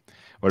awesome.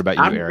 What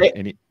about you,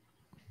 Eric?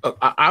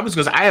 I was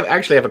going to say, I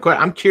actually have a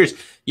question. I'm curious,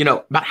 you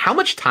know, about how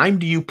much time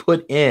do you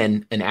put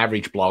in an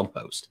average blog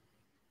post?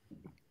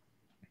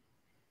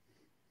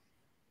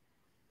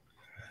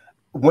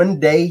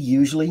 One day,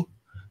 usually.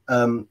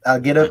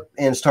 I'll get up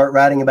and start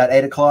writing about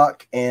 8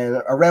 o'clock,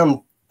 and around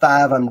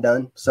 5, I'm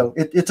done. So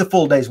it's a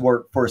full day's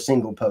work for a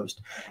single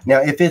post. Now,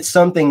 if it's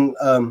something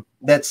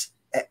that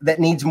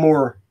needs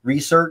more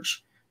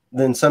research,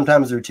 then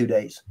sometimes they're 2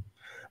 days.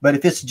 But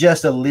if it's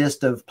just a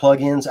list of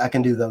plugins, I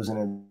can do those in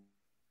a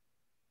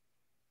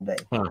day.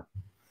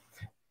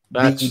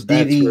 That's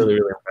Divi,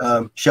 really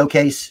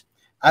Showcase,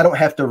 I don't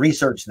have to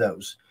research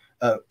those.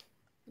 I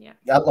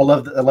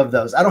love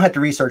those. I don't have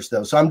to research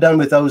those. So I'm done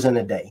with those in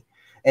a day.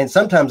 And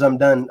sometimes I'm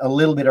done a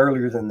little bit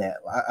earlier than that.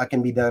 I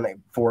can be done at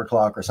 4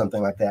 o'clock or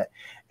something like that.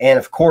 And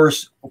of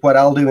course, what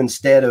I'll do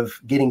instead of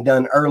getting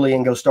done early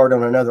and go start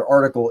on another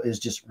article is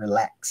just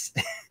relax.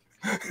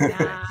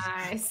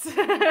 Nice.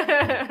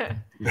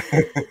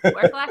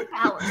 Work-life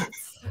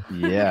balance.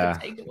 Yeah.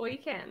 Take it while you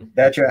can.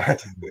 That's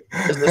right.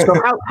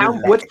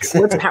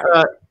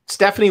 So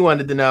Stephanie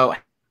wanted to know,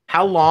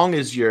 how long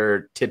is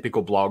your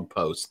typical blog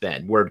post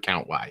then, word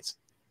count wise?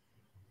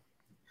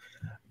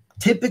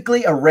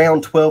 Typically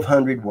around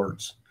 1,200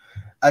 words.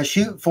 I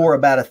shoot for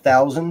about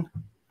 1,000,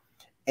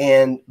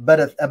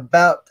 but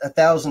about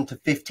 1,000 to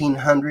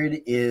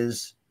 1,500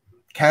 is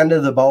kind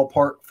of the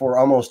ballpark for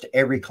almost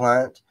every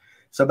client.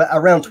 So about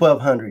around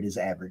 1,200 is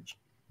average.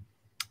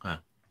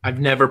 I've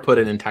never put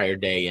an entire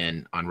day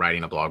in on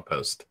writing a blog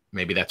post.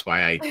 Maybe that's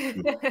why I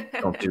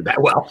don't do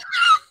that well.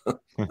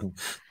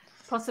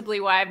 Possibly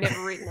why I've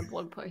never written a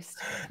blog post.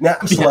 Now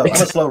I'm slow. I'm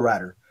a slow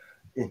writer.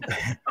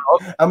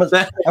 I'm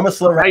a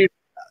slow writer.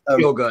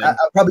 Feel good. I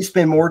probably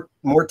spend more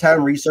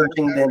time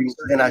researching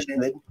than I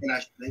should.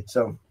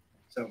 So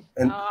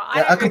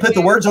I can put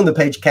the words on the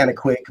page kind of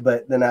quick,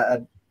 but then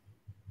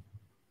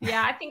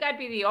Yeah, I think I'd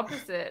be the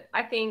opposite.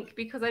 I think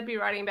because I'd be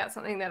writing about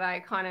something that I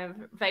kind of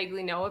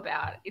vaguely know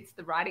about, it's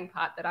the writing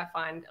part that I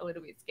find a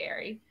little bit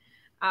scary.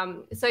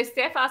 So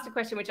Steph asked a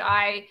question, which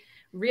I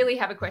really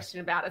have a question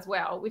about as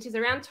well, which is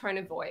around tone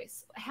of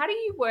voice. How do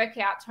you work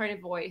out tone of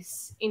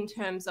voice in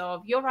terms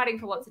of you're writing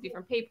for lots of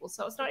different people?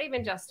 So it's not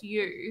even just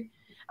you.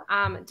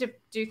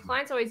 Do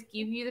clients always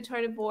give you the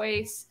tone of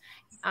voice?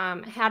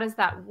 How does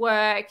that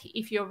work?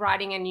 If you're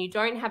writing and you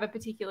don't have a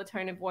particular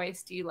tone of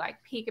voice, do you like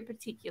pick a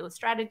particular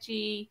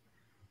strategy?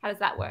 How does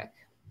that work?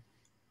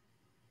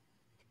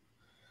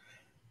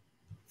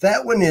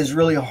 That one is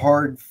really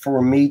hard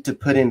for me to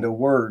put into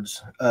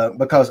words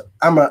because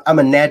I'm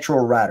a natural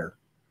writer.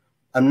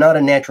 I'm not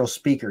a natural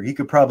speaker. You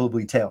could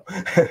probably tell.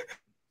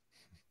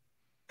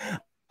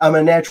 I'm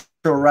a natural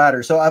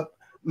writer. So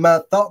my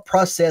thought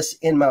process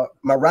in my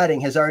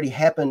writing has already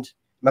happened.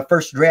 My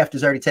first draft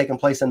has already taken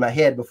place in my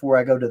head before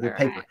I go to the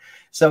paper.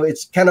 So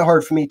it's kind of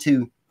hard for me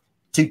to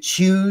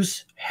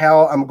choose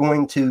how I'm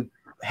going to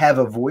have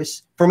a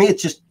voice. For me,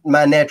 it's just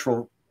my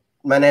natural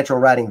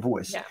writing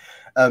voice.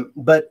 Yeah.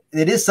 But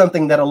it is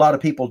something that a lot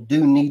of people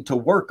do need to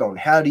work on.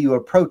 How do you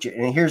approach it?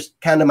 And here's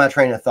kind of my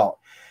train of thought.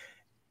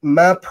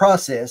 My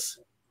process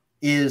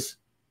is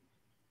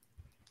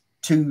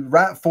to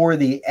write for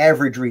the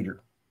average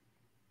reader,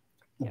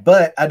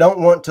 but I don't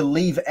want to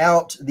leave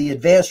out the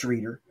advanced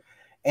reader,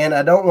 and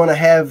I don't want to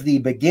have the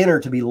beginner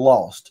to be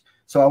lost.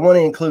 So I want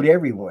to include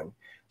everyone.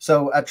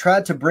 So I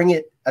try to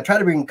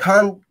bring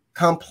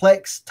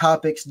complex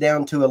topics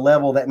down to a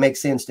level that makes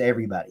sense to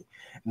everybody.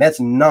 And that's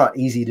not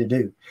easy to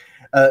do.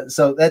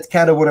 So that's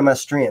kind of one of my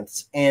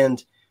strengths.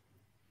 And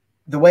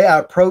the way I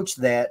approach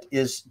that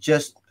is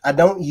just, I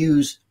don't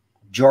use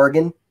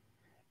jargon.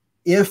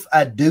 If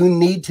I do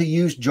need to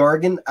use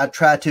jargon, I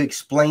try to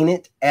explain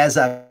it as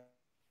I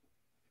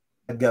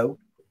go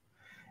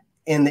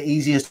in the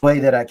easiest way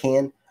that I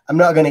can. I'm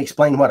not going to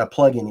explain what a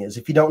plugin is.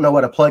 If you don't know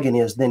what a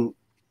plugin is, then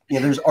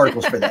there's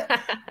articles for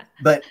that.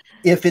 But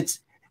if it's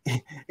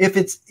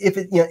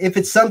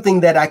something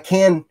that I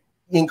can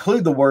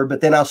include the word, but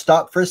then I'll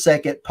stop for a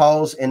second,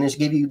 pause, and just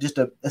give you just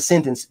a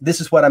sentence.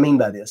 This is what I mean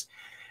by this.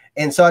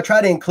 And so I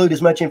try to include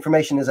as much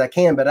information as I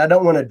can, but I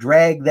don't want to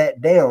drag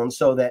that down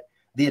so that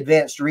the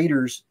advanced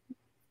readers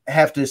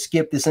have to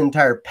skip this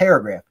entire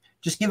paragraph.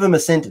 Just give them a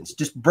sentence.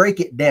 Just break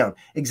it down.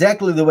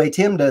 Exactly the way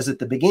Tim does at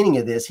the beginning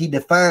of this. He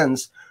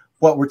defines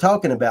what we're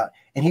talking about,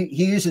 and he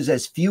uses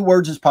as few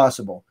words as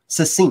possible.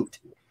 Succinct.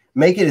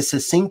 Make it as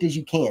succinct as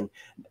you can.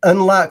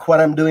 Unlike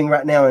what I'm doing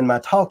right now in my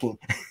talking.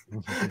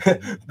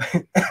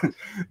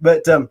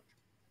 But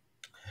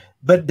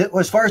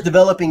as far as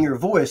developing your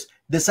voice,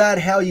 decide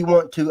how you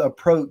want to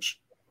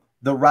approach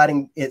the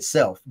writing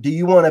itself. Do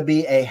you want to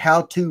be a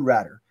how-to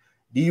writer?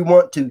 Do you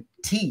want to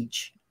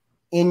teach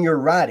in your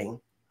writing?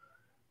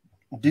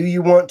 Do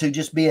you want to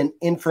just be an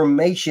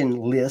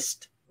information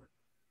list?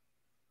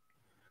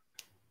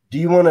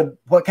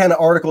 What kind of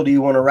article do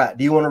you want to write?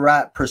 Do you want to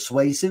write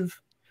persuasive?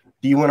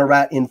 Do you want to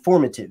write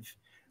informative?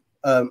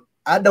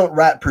 I don't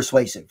write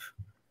persuasive.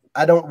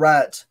 I don't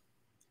write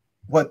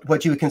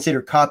what you would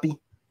consider copy,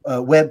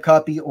 web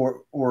copy,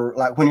 or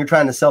like when you're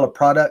trying to sell a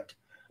product.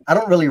 I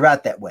don't really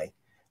write that way.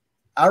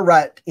 I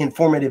write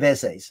informative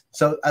essays.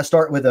 So I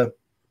start with a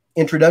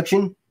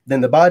introduction,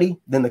 then the body,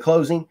 then the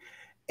closing.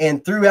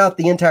 And throughout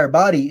the entire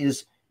body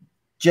is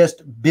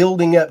just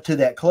building up to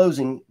that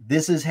closing.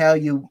 This is how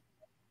you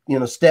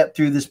step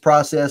through this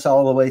process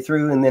all the way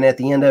through. And then at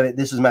the end of it,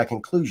 this is my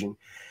conclusion.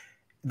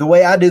 The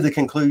way I do the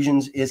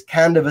conclusions is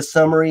kind of a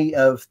summary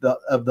of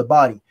the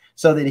body,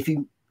 so that if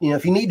you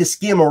need to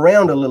skim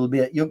around a little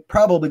bit, you're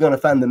probably going to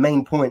find the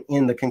main point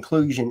in the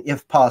conclusion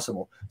if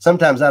possible.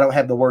 Sometimes I don't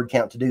have the word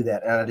count to do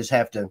that, and I just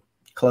have to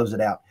close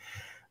it out.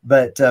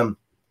 But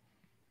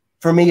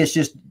for me, it's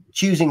just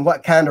choosing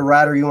what kind of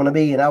writer you want to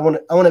be, and I want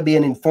to be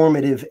an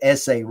informative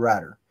essay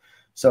writer.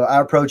 So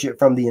I approach it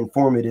from the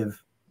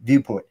informative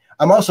viewpoint.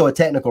 I'm also a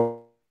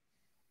technical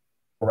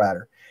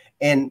writer,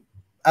 and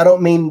I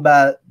don't mean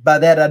by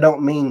that, I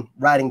don't mean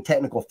writing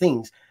technical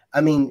things.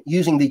 I mean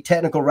using the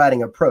technical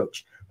writing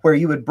approach, where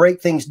you would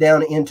break things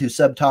down into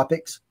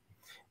subtopics.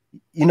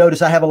 You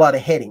notice I have a lot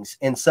of headings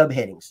and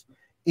subheadings.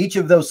 Each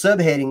of those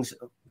subheadings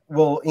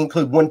will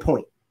include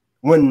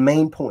one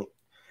main point.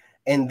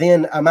 And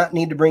then I might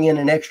need to bring in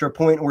an extra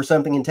point or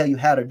something and tell you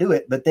how to do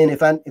it. But then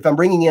if I'm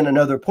bringing in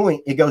another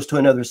point, it goes to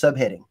another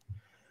subheading,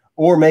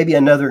 or maybe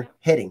another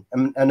heading,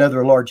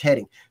 another large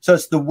heading. So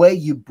it's the way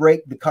you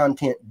break the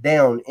content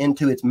down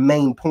into its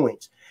main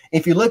points.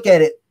 If you look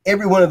at it,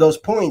 every one of those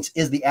points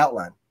is the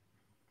outline.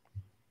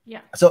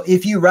 Yeah. So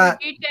if you write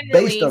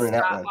based on an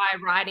outline, by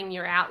writing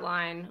your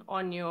outline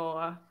on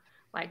your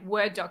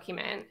Word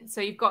document, so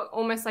you've got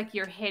almost like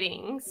your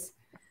headings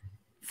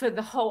for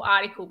the whole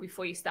article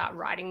before you start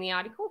writing the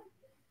article.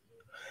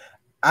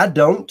 I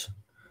don't,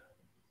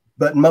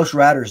 but most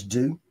writers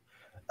do.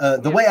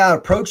 The way I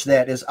approach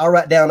that is I'll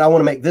write down, I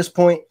want to make this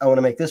point, I want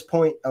to make this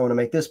point, I want to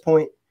make this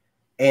point,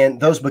 and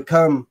those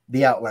become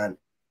the outline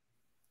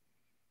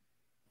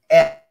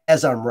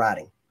as I'm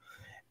writing.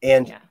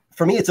 And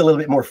for me, it's a little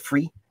bit more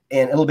free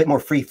and a little bit more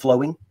free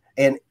flowing.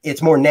 and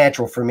it's more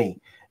natural for me.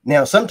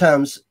 Now,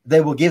 sometimes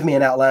they will give me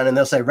an outline and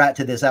they'll say, write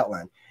to this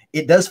outline.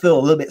 It does feel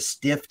a little bit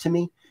stiff to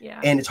me. Yeah.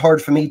 And it's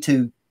hard for me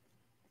to,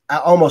 I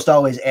almost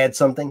always add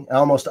something. I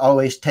almost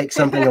always take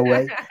something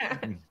away.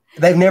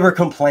 They've never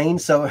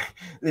complained, so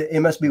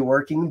it must be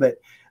working. But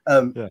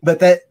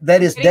that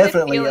is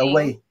definitely a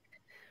way.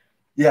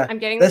 Yeah, I'm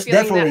getting the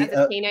feeling that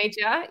as a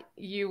teenager,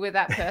 you were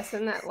that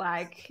person that,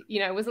 like, you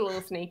know, was a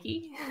little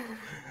sneaky.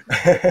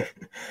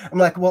 I'm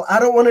like, well, I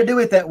don't want to do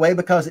it that way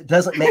because it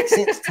doesn't make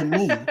sense to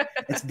me.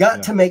 It's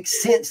got to make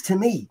sense to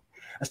me.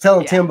 I was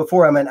telling Tim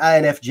before, I'm an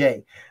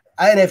INFJ.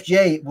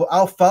 INFJ, well,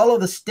 I'll follow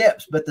the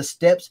steps, but the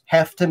steps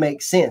have to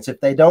make sense. If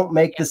they don't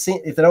make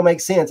if they don't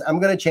make sense, I'm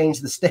going to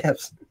change the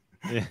steps.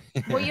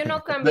 Well, you're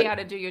not going to be able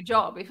to do your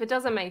job if it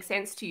doesn't make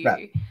sense to you.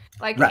 Right.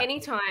 Like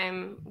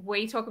anytime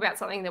we talk about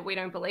something that we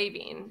don't believe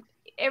in,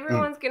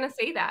 everyone's going to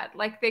see that.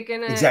 Like they're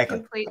going to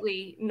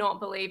completely not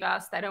believe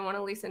us. They don't want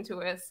to listen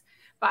to us.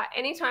 But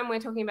anytime we're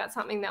talking about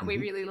something that we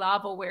really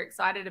love or we're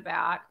excited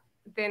about,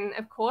 then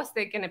of course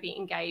they're going to be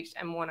engaged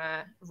and want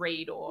to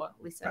read or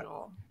listen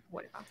or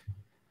whatever.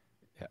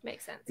 Yeah.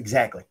 Makes sense.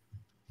 Exactly.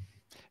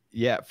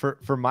 Yeah,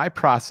 for my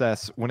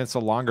process, when it's a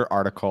longer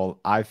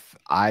article, I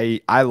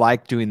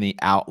like doing the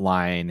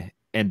outline,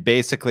 and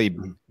basically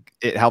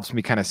it helps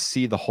me kind of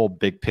see the whole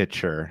big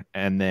picture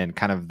and then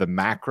kind of the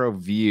macro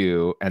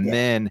view, and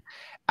then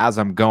as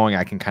I'm going,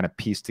 I can kind of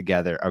piece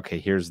together, okay,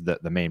 here's the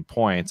main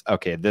points.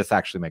 Okay, this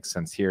actually makes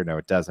sense here. No,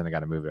 it doesn't. I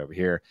got to move it over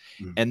here.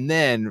 And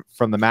then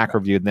from the macro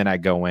view, then I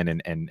go in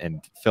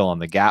and fill in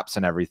the gaps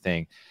and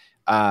everything.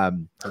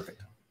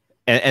 Perfect.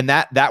 And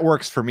that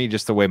works for me,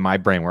 just the way my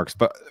brain works.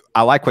 But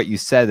I like what you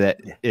said,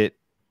 that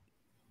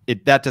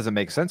that doesn't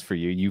make sense for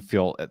you. You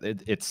feel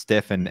it's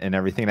stiff and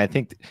everything. And I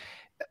think,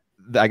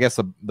 I guess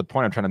the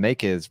point I'm trying to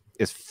make is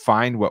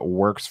find what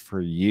works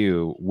for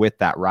you with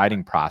that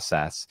writing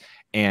process.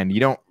 And you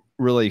don't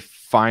really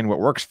find what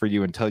works for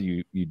you until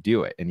you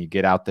do it and you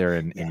get out there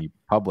and you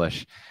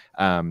publish.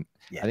 I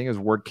think it was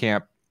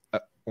WordCamp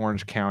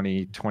Orange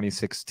County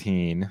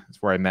 2016.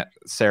 It's where I met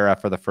Sarah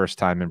for the first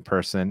time in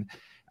person.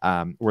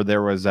 Where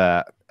there was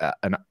a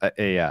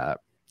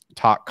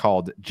talk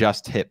called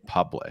 "Just Hit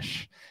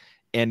Publish,"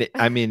 and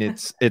I mean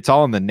it's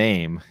all in the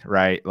name,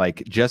 right?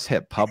 Like just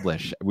hit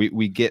publish.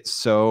 We get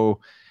so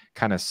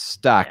kind of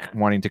stuck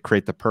wanting to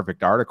create the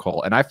perfect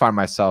article, and I find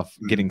myself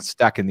getting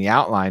stuck in the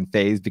outline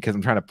phase because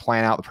I'm trying to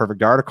plan out the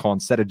perfect article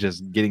instead of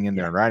just getting in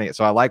there and writing it.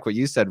 So I like what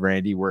you said,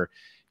 Randy, where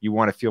you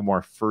want to feel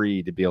more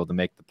free to be able to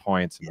make the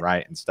points and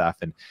write and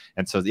stuff,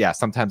 and so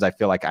sometimes I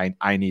feel like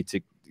I need to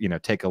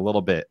take a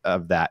little bit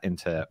of that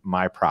into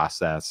my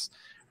process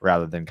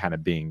rather than kind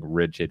of being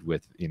rigid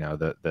with,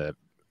 the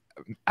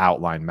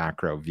outline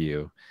macro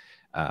view.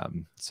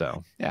 And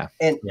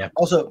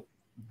also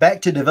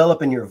back to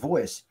developing your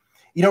voice.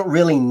 You don't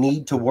really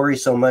need to worry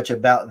so much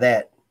about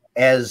that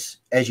as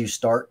you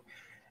start.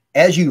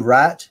 As you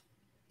write,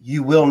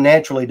 you will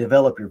naturally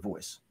develop your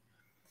voice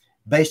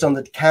based on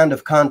the kind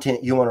of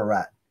content you want to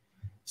write.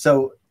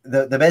 So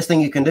the best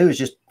thing you can do is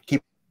just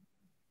keep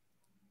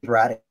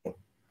writing.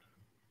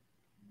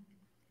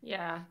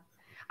 Yeah.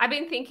 I've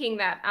been thinking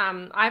that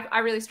I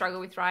really struggle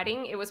with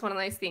writing. It was one of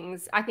those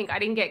things. I think I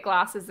didn't get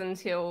glasses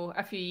until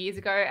a few years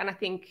ago. And I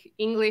think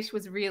English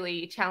was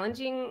really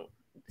challenging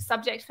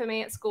subject for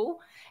me at school.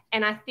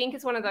 And I think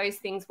it's one of those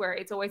things where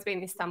it's always been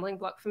this stumbling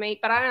block for me,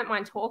 but I don't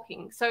mind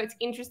talking. So it's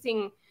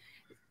interesting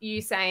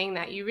you saying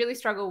that you really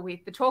struggle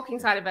with the talking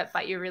side of it,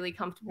 but you're really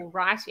comfortable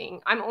writing.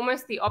 I'm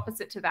almost the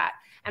opposite to that.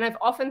 And I've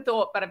often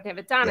thought, but I've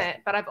never done it,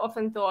 but I've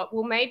often thought,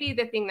 well, maybe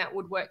the thing that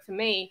would work for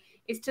me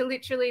is to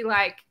literally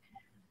like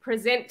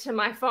present to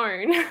my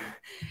phone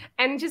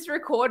and just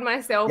record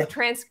myself,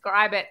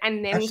 transcribe it,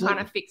 and then kind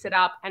of fix it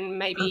up and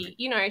maybe,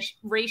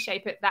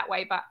 reshape it that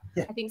way. But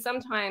I think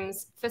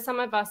sometimes for some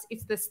of us,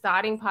 it's the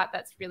starting part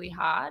that's really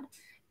hard.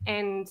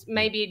 And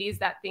maybe it is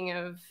that thing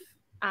of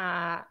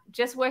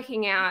just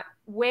working out,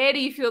 where do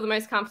you feel the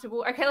most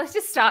comfortable? Okay, let's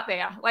just start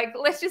there. Like,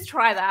 let's just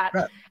try that.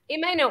 Right. It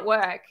may not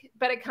work,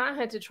 but it can't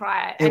hurt to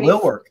try it. It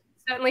will work.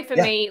 Certainly for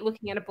me,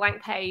 looking at a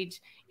blank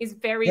page is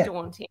very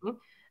daunting.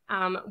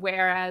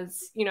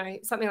 Whereas,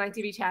 something like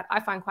DiviChat, I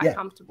find quite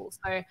comfortable.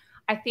 So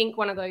I think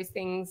one of those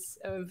things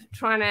of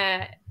trying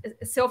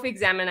to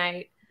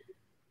self-examine,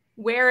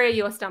 where are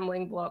your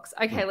stumbling blocks?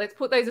 Okay, let's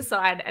put those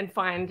aside and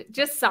find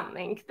just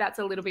something that's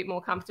a little bit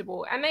more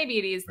comfortable. And maybe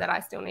it is that I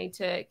still need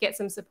to get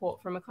some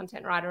support from a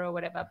content writer or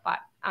whatever, but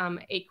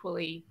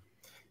equally,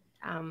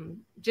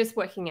 just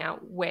working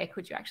out where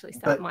could you actually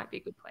start might be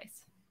a good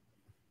place.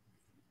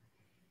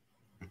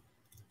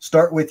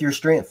 Start with your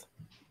strength.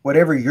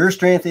 Whatever your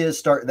strength is,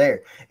 start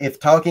there. If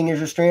talking is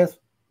your strength,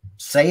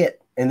 say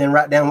it and then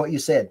write down what you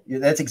said.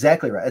 That's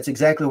exactly right. That's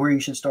exactly where you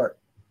should start.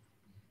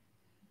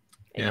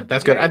 Yeah,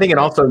 that's good. I think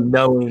also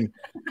knowing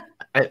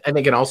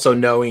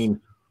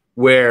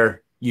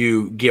where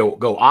you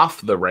go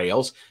off the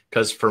rails.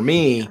 Because for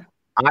me,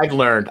 I've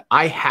learned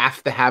I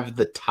have to have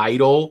the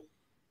title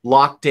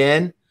locked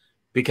in,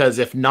 because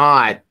if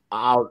not,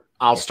 I'll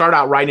I'll start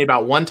out writing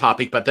about one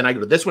topic, but then I go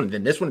to this one,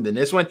 then this one, then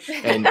this one,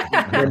 and at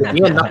the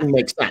end, nothing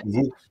makes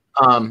sense.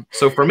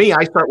 So for me,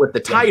 I start with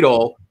the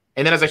title,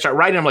 and then as I start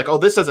writing, I'm like, oh,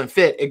 this doesn't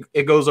fit.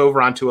 It goes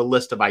over onto a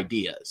list of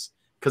ideas,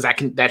 because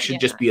that should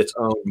just be its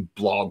own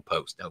blog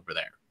post over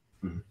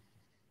there.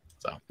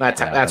 So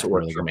that's what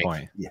works really for me.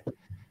 Point. Yeah,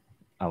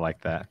 I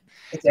like that.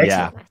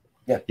 Yeah.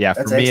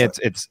 For me,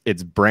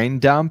 it's brain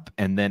dump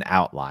and then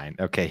outline.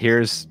 Okay,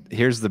 here's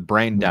the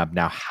brain dump.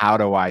 Now, how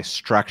do I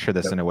structure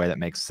this in a way that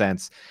makes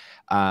sense?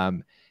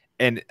 And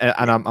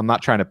I'm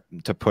not trying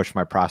to push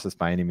my process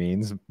by any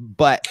means,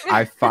 but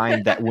I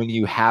find that when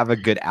you have a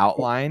good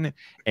outline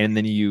and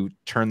then you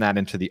turn that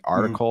into the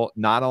article,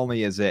 not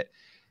only is it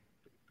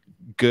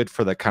good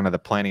for the kind of the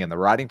planning and the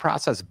writing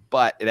process,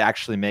 but it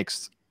actually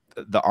makes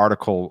the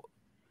article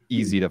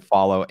easy to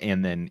follow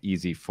and then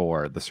easy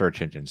for the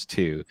search engines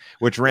too,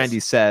 which Randy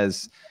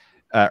says,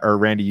 or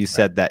Randy, you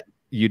said that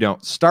you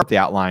don't start the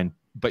outline,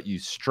 but you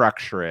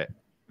structure it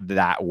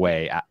that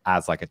way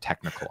as like a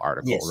technical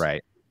article,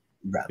 right?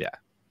 Right. Yeah.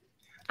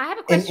 I have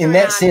a question. In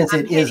that sense,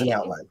 it is an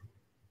outline.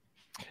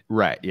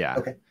 Right. Yeah.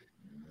 Okay.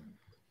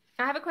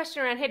 I have a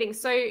question around headings.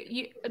 So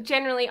you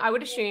generally, I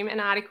would assume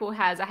an article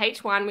has a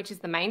H1, which is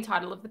the main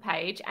title of the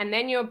page. And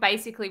then you're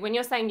basically, when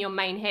you're saying your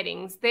main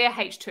headings, they're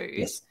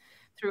H2s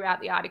throughout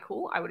the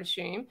article, I would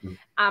assume.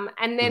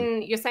 And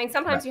then you're saying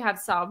sometimes you have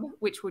sub,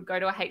 which would go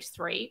to a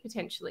H3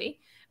 potentially.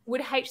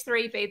 Would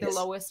H3 be the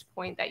lowest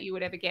point that you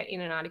would ever get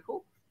in an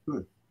article?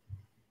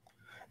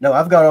 No,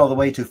 I've gone all the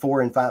way to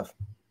 4 and 5.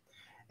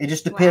 It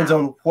just depends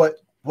on what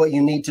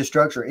you need to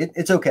structure.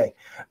 It's okay.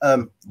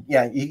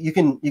 You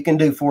can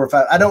do 4 or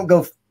 5. I don't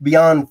go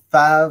beyond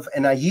 5,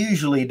 and I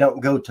usually don't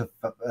go to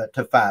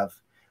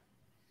 5.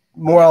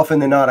 More often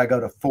than not, I go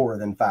to 4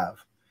 than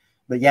 5.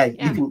 But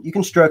you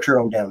can structure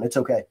them down. It's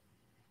okay.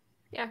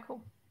 Yeah,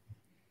 cool.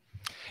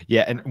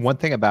 Yeah, and one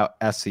thing about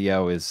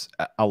SEO is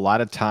a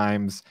lot of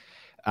times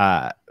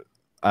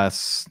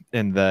us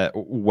in the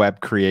web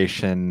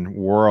creation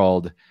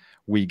world,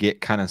 we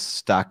get kind of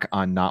stuck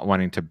on not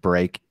wanting to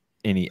break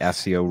any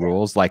SEO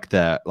rules, like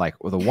the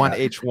one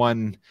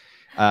H1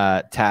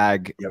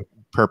 tag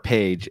per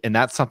page, and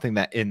that's something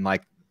that in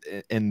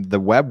the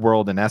web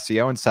world and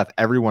SEO and stuff,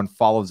 everyone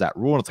follows that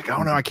rule. And it's like,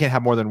 oh no, I can't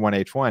have more than one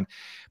H1.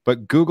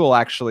 But Google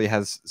actually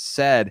has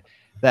said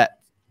that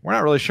we're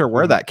not really sure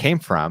where that came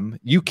from.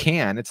 You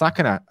can, it's not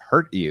going to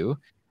hurt you.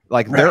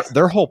 Like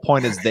their whole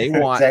point is they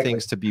want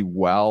things to be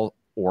well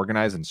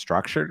organized and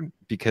structured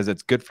because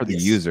it's good for the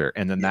user.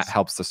 And then that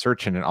helps the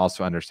search engine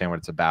also understand what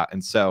it's about.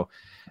 And so,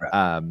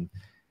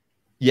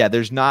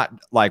 there's not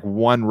like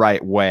one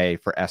right way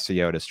for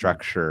SEO to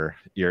structure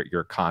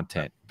your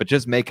content, but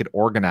just make it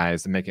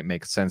organized and make it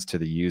make sense to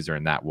the user.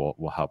 And that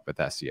will help with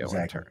SEO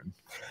in turn.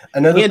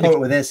 Another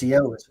point with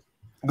SEO is,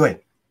 go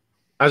ahead.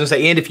 I was gonna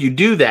say, and if you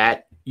do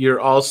that,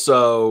 you're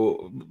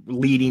also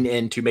leading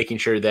into making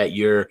sure that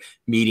you're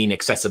meeting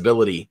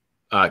accessibility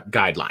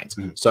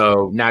guidelines.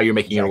 So now you're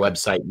making your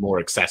website more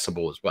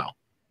accessible as well.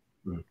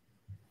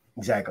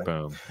 Exactly.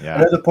 Boom. Yeah.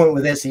 Another point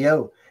with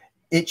SEO,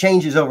 it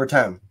changes over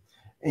time.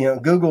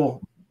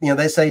 Google,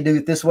 they say do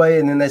it this way,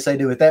 and then they say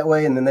do it that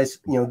way, and then it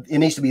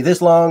needs to be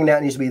this long, now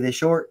it needs to be this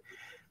short.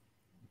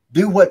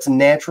 Do what's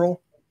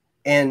natural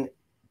and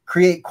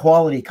create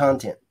quality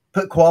content.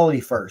 Put quality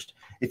first.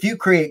 If you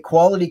create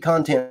quality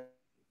content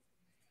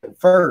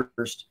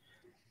first,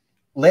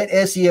 let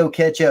SEO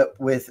catch up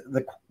with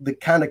the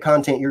kind of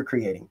content you're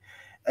creating.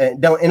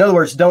 In other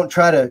words, don't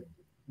try to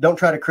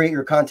create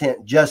your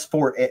content just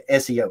for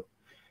SEO,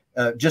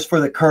 just for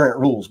the current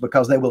rules,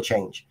 because they will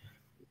change.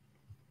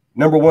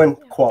 Number one,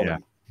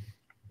 quality.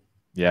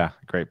 Yeah,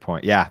 great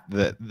point. Yeah,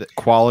 the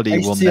quality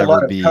will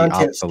never be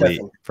obsolete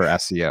for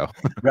SEO.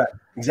 Right,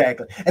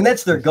 exactly. And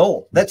that's their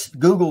goal. That's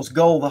Google's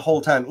goal the whole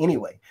time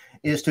anyway,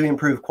 is to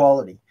improve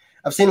quality.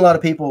 I've seen a lot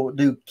of people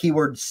do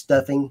keyword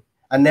stuffing.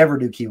 I never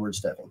do keyword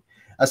stuffing.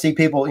 I see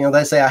people,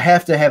 they say, I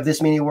have to have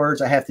this many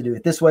words. I have to do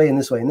it this way and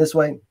this way and this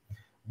way.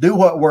 Do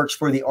what works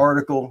for the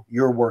article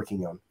you're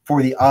working on,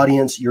 for the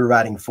audience you're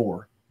writing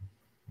for.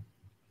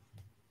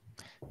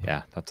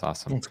 Yeah, that's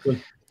awesome. That's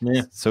good.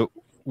 Yeah. So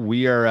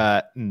we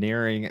are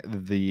nearing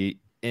the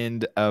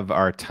end of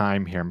our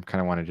time here. I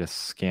kind of want to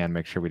just scan,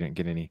 make sure we didn't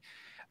get any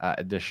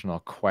additional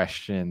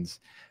questions.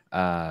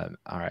 All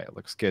right,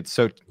 looks good.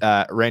 So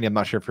Randy, I'm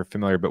not sure if you're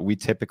familiar, but we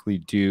typically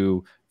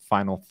do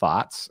final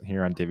thoughts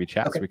here on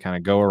DiviChat. Okay. So we kind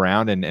of go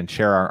around and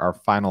share our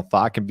final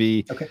thought. Can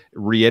be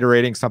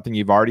reiterating something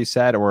you've already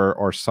said,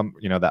 or some,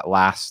 that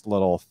last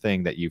little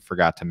thing that you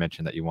forgot to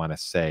mention that you want to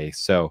say.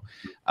 So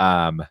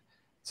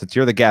since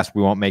you're the guest,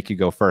 we won't make you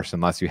go first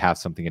unless you have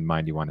something in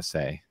mind you want to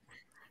say.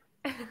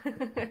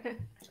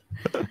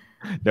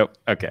 Nope.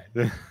 Okay.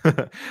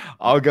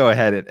 I'll go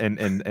ahead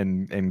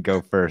and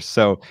go first.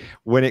 So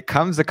when it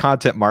comes to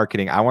content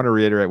marketing, I want to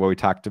reiterate what we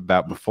talked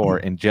about before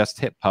and just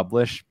hit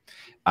publish,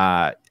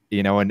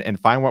 and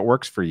find what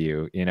works for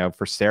you.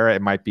 For Sarah,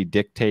 it might be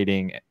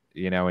dictating,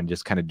 and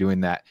just kind of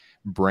doing that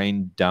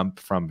brain dump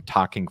from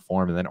talking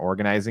form and then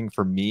organizing.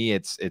 For me,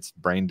 it's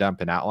brain dump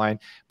and outline,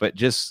 but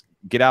just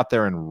get out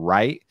there and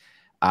write,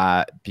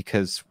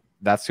 because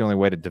that's the only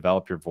way to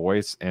develop your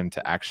voice and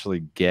to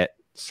actually get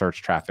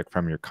search traffic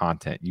from your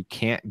content. You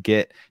can't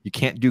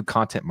do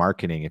content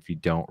marketing if you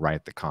don't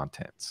write the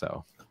content.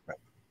 So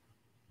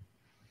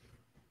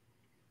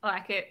I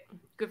like it.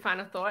 Good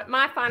final thought.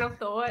 My final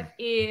thought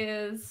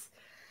is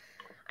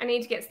I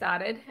need to get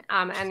started,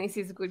 and this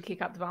is a good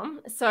kick up the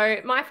bum. So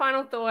my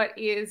final thought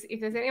is,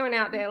 if there's anyone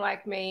out there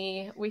like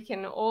me, we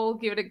can all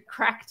give it a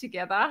crack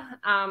together.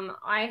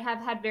 I have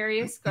had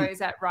various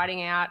goes at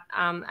writing out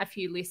a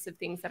few lists of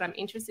things that I'm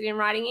interested in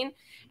writing in.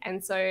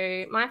 And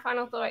so my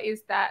final thought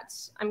is that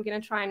I'm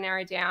going to try and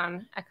narrow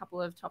down a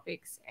couple of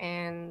topics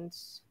and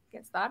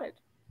get started.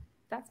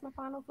 That's my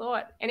final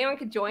thought. Anyone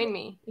could join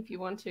me if you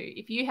want to.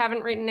 If you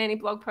haven't written any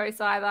blog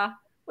posts either,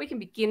 we can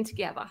begin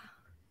together.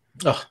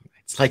 Oh,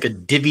 it's like a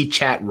Divi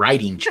Chat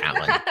writing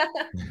challenge.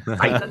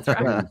 That's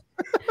right.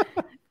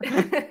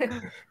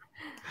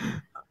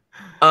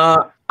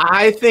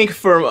 I think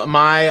for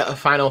my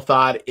final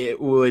thought,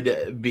 it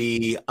would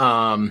be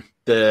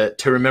to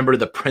remember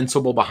the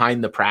principle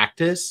behind the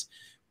practice.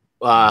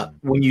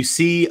 When you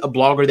see a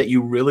blogger that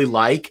you really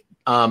like,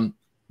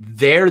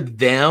 they're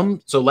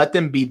them, so let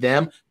them be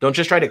them. Don't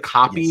just try to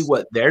copy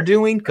what they're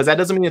doing, because that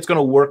doesn't mean it's going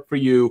to work for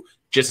you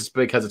just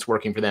because it's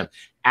working for them.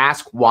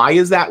 Ask, why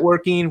is that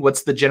working?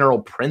 What's the general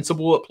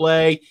principle at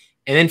play?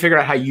 And then figure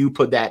out how you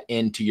put that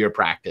into your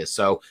practice.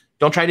 So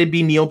don't try to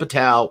be Neil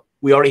Patel.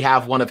 We already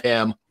have one of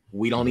him.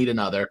 We don't need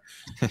another.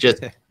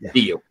 Just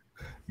be you.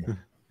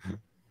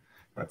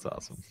 That's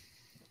awesome.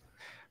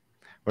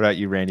 What about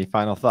you, Randy?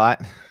 Final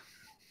thought?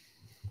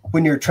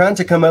 When you're trying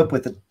to come up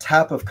with the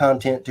type of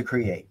content to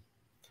create,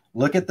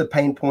 look at the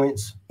pain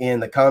points in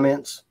the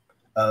comments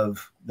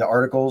of the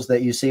articles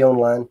that you see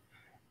online,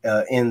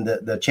 in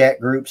the chat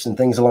groups and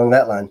things along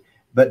that line,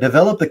 but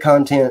develop the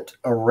content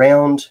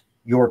around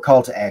your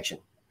call to action.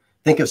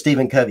 Think of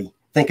Stephen Covey.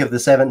 Think of the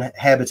 7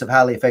 Habits of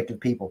Highly Effective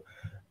People.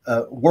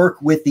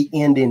 Work with the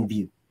end in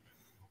view.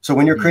 So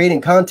when you're creating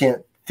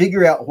content,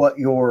 figure out what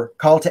your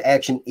call to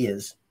action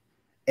is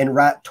and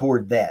write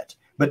toward that.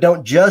 But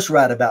don't just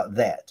write about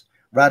that.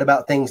 Write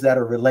about things that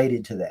are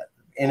related to that.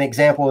 An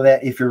example of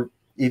that, if you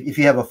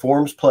have a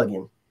forms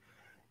plugin,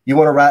 you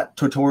want to write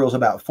tutorials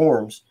about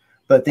forms,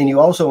 but then you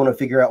also want to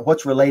figure out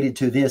what's related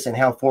to this and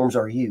how forms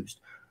are used.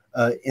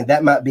 And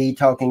that might be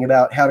talking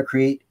about how to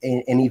create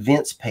an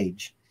events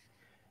page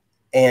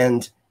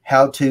and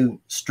how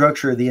to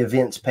structure the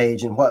events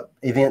page and what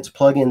events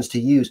plugins to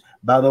use.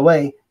 By the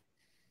way,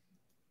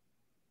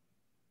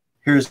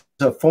 here's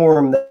a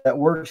form that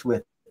works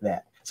with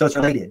that. So it's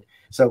related.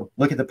 So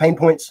look at the pain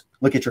points,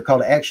 look at your call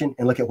to action,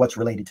 and look at what's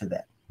related to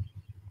that.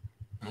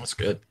 That's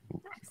good.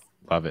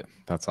 Love it.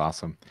 That's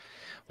awesome.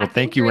 Well,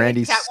 thank you,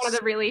 Randy. One of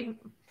the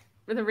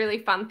really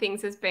fun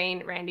things has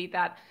been, Randy,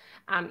 that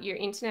your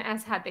internet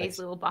has had these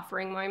little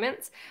buffering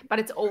moments, but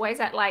it's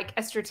always at like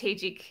a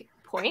strategic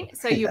point.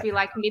 So you'll be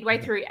like midway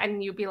through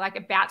and you'll be like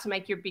about to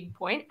make your big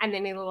point, and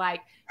then it'll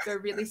like go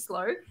really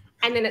slow,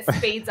 and then it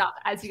speeds up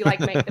as you like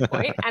make the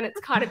point, and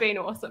it's kind of been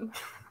awesome.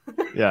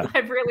 Yeah.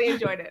 I've really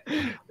enjoyed it.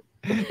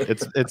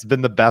 It's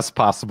been the best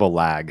possible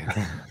lag.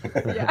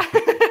 Yeah.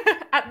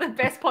 At the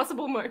best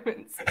possible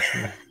moments.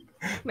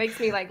 Makes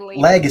me like lean.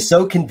 Lag is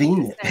so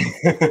convenient.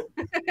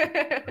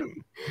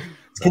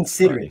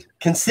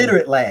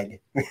 Considerate lag.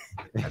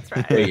 That's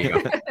right. There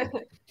you go.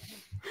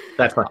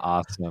 That's fun.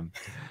 Awesome.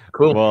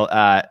 Cool. Well,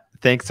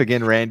 thanks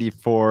again, Randy,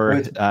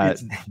 for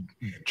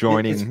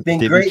joining. It's been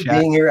Divi great Chat.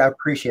 being here. I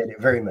appreciate it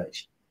very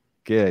much.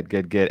 Good.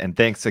 And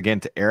thanks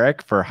again to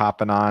Eric for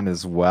hopping on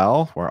as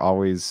well. We're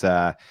always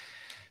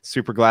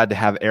super glad to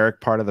have Eric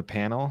part of the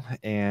panel.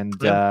 And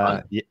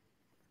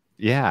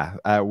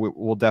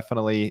we'll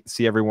definitely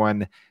see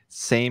everyone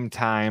same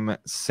time,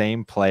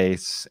 same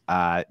place.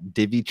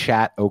 Divi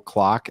Chat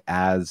o'clock,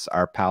 as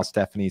our pal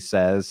Stephanie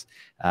says,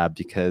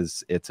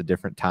 because it's a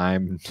different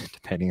time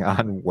depending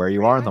on where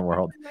you are in the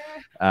world.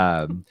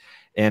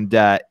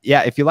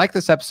 If you like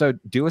this episode,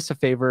 do us a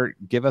favor,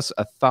 give us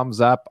a thumbs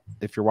up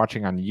if you're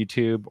watching on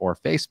YouTube or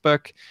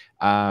Facebook.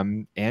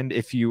 And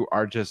if you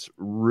are just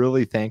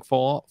really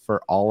thankful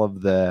for all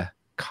of the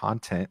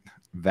content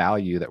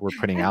value that we're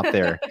putting out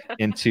there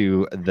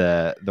into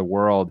the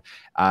world,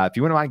 if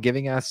you wouldn't mind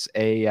giving us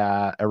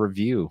a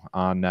review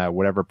on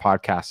whatever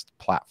podcast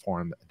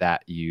platform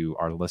that you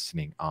are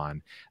listening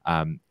on,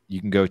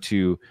 you can go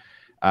to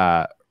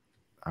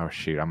oh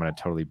shoot, I'm going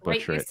to totally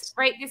butcher it.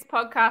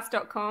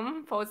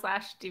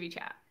 Ratethispodcast.com/Divi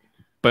Chat.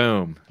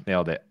 Boom.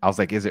 Nailed it. I was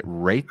like, is it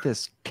rate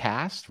this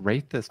cast?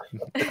 Rate this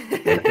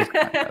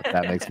podcast.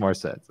 That makes more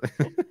sense.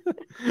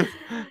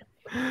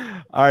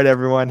 All right,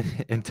 everyone.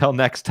 Until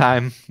next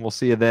time, we'll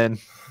see you then.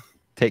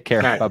 Take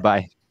care. Right.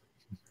 Bye-bye.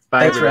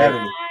 Bye. Thanks for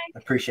having me. I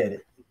appreciate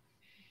it.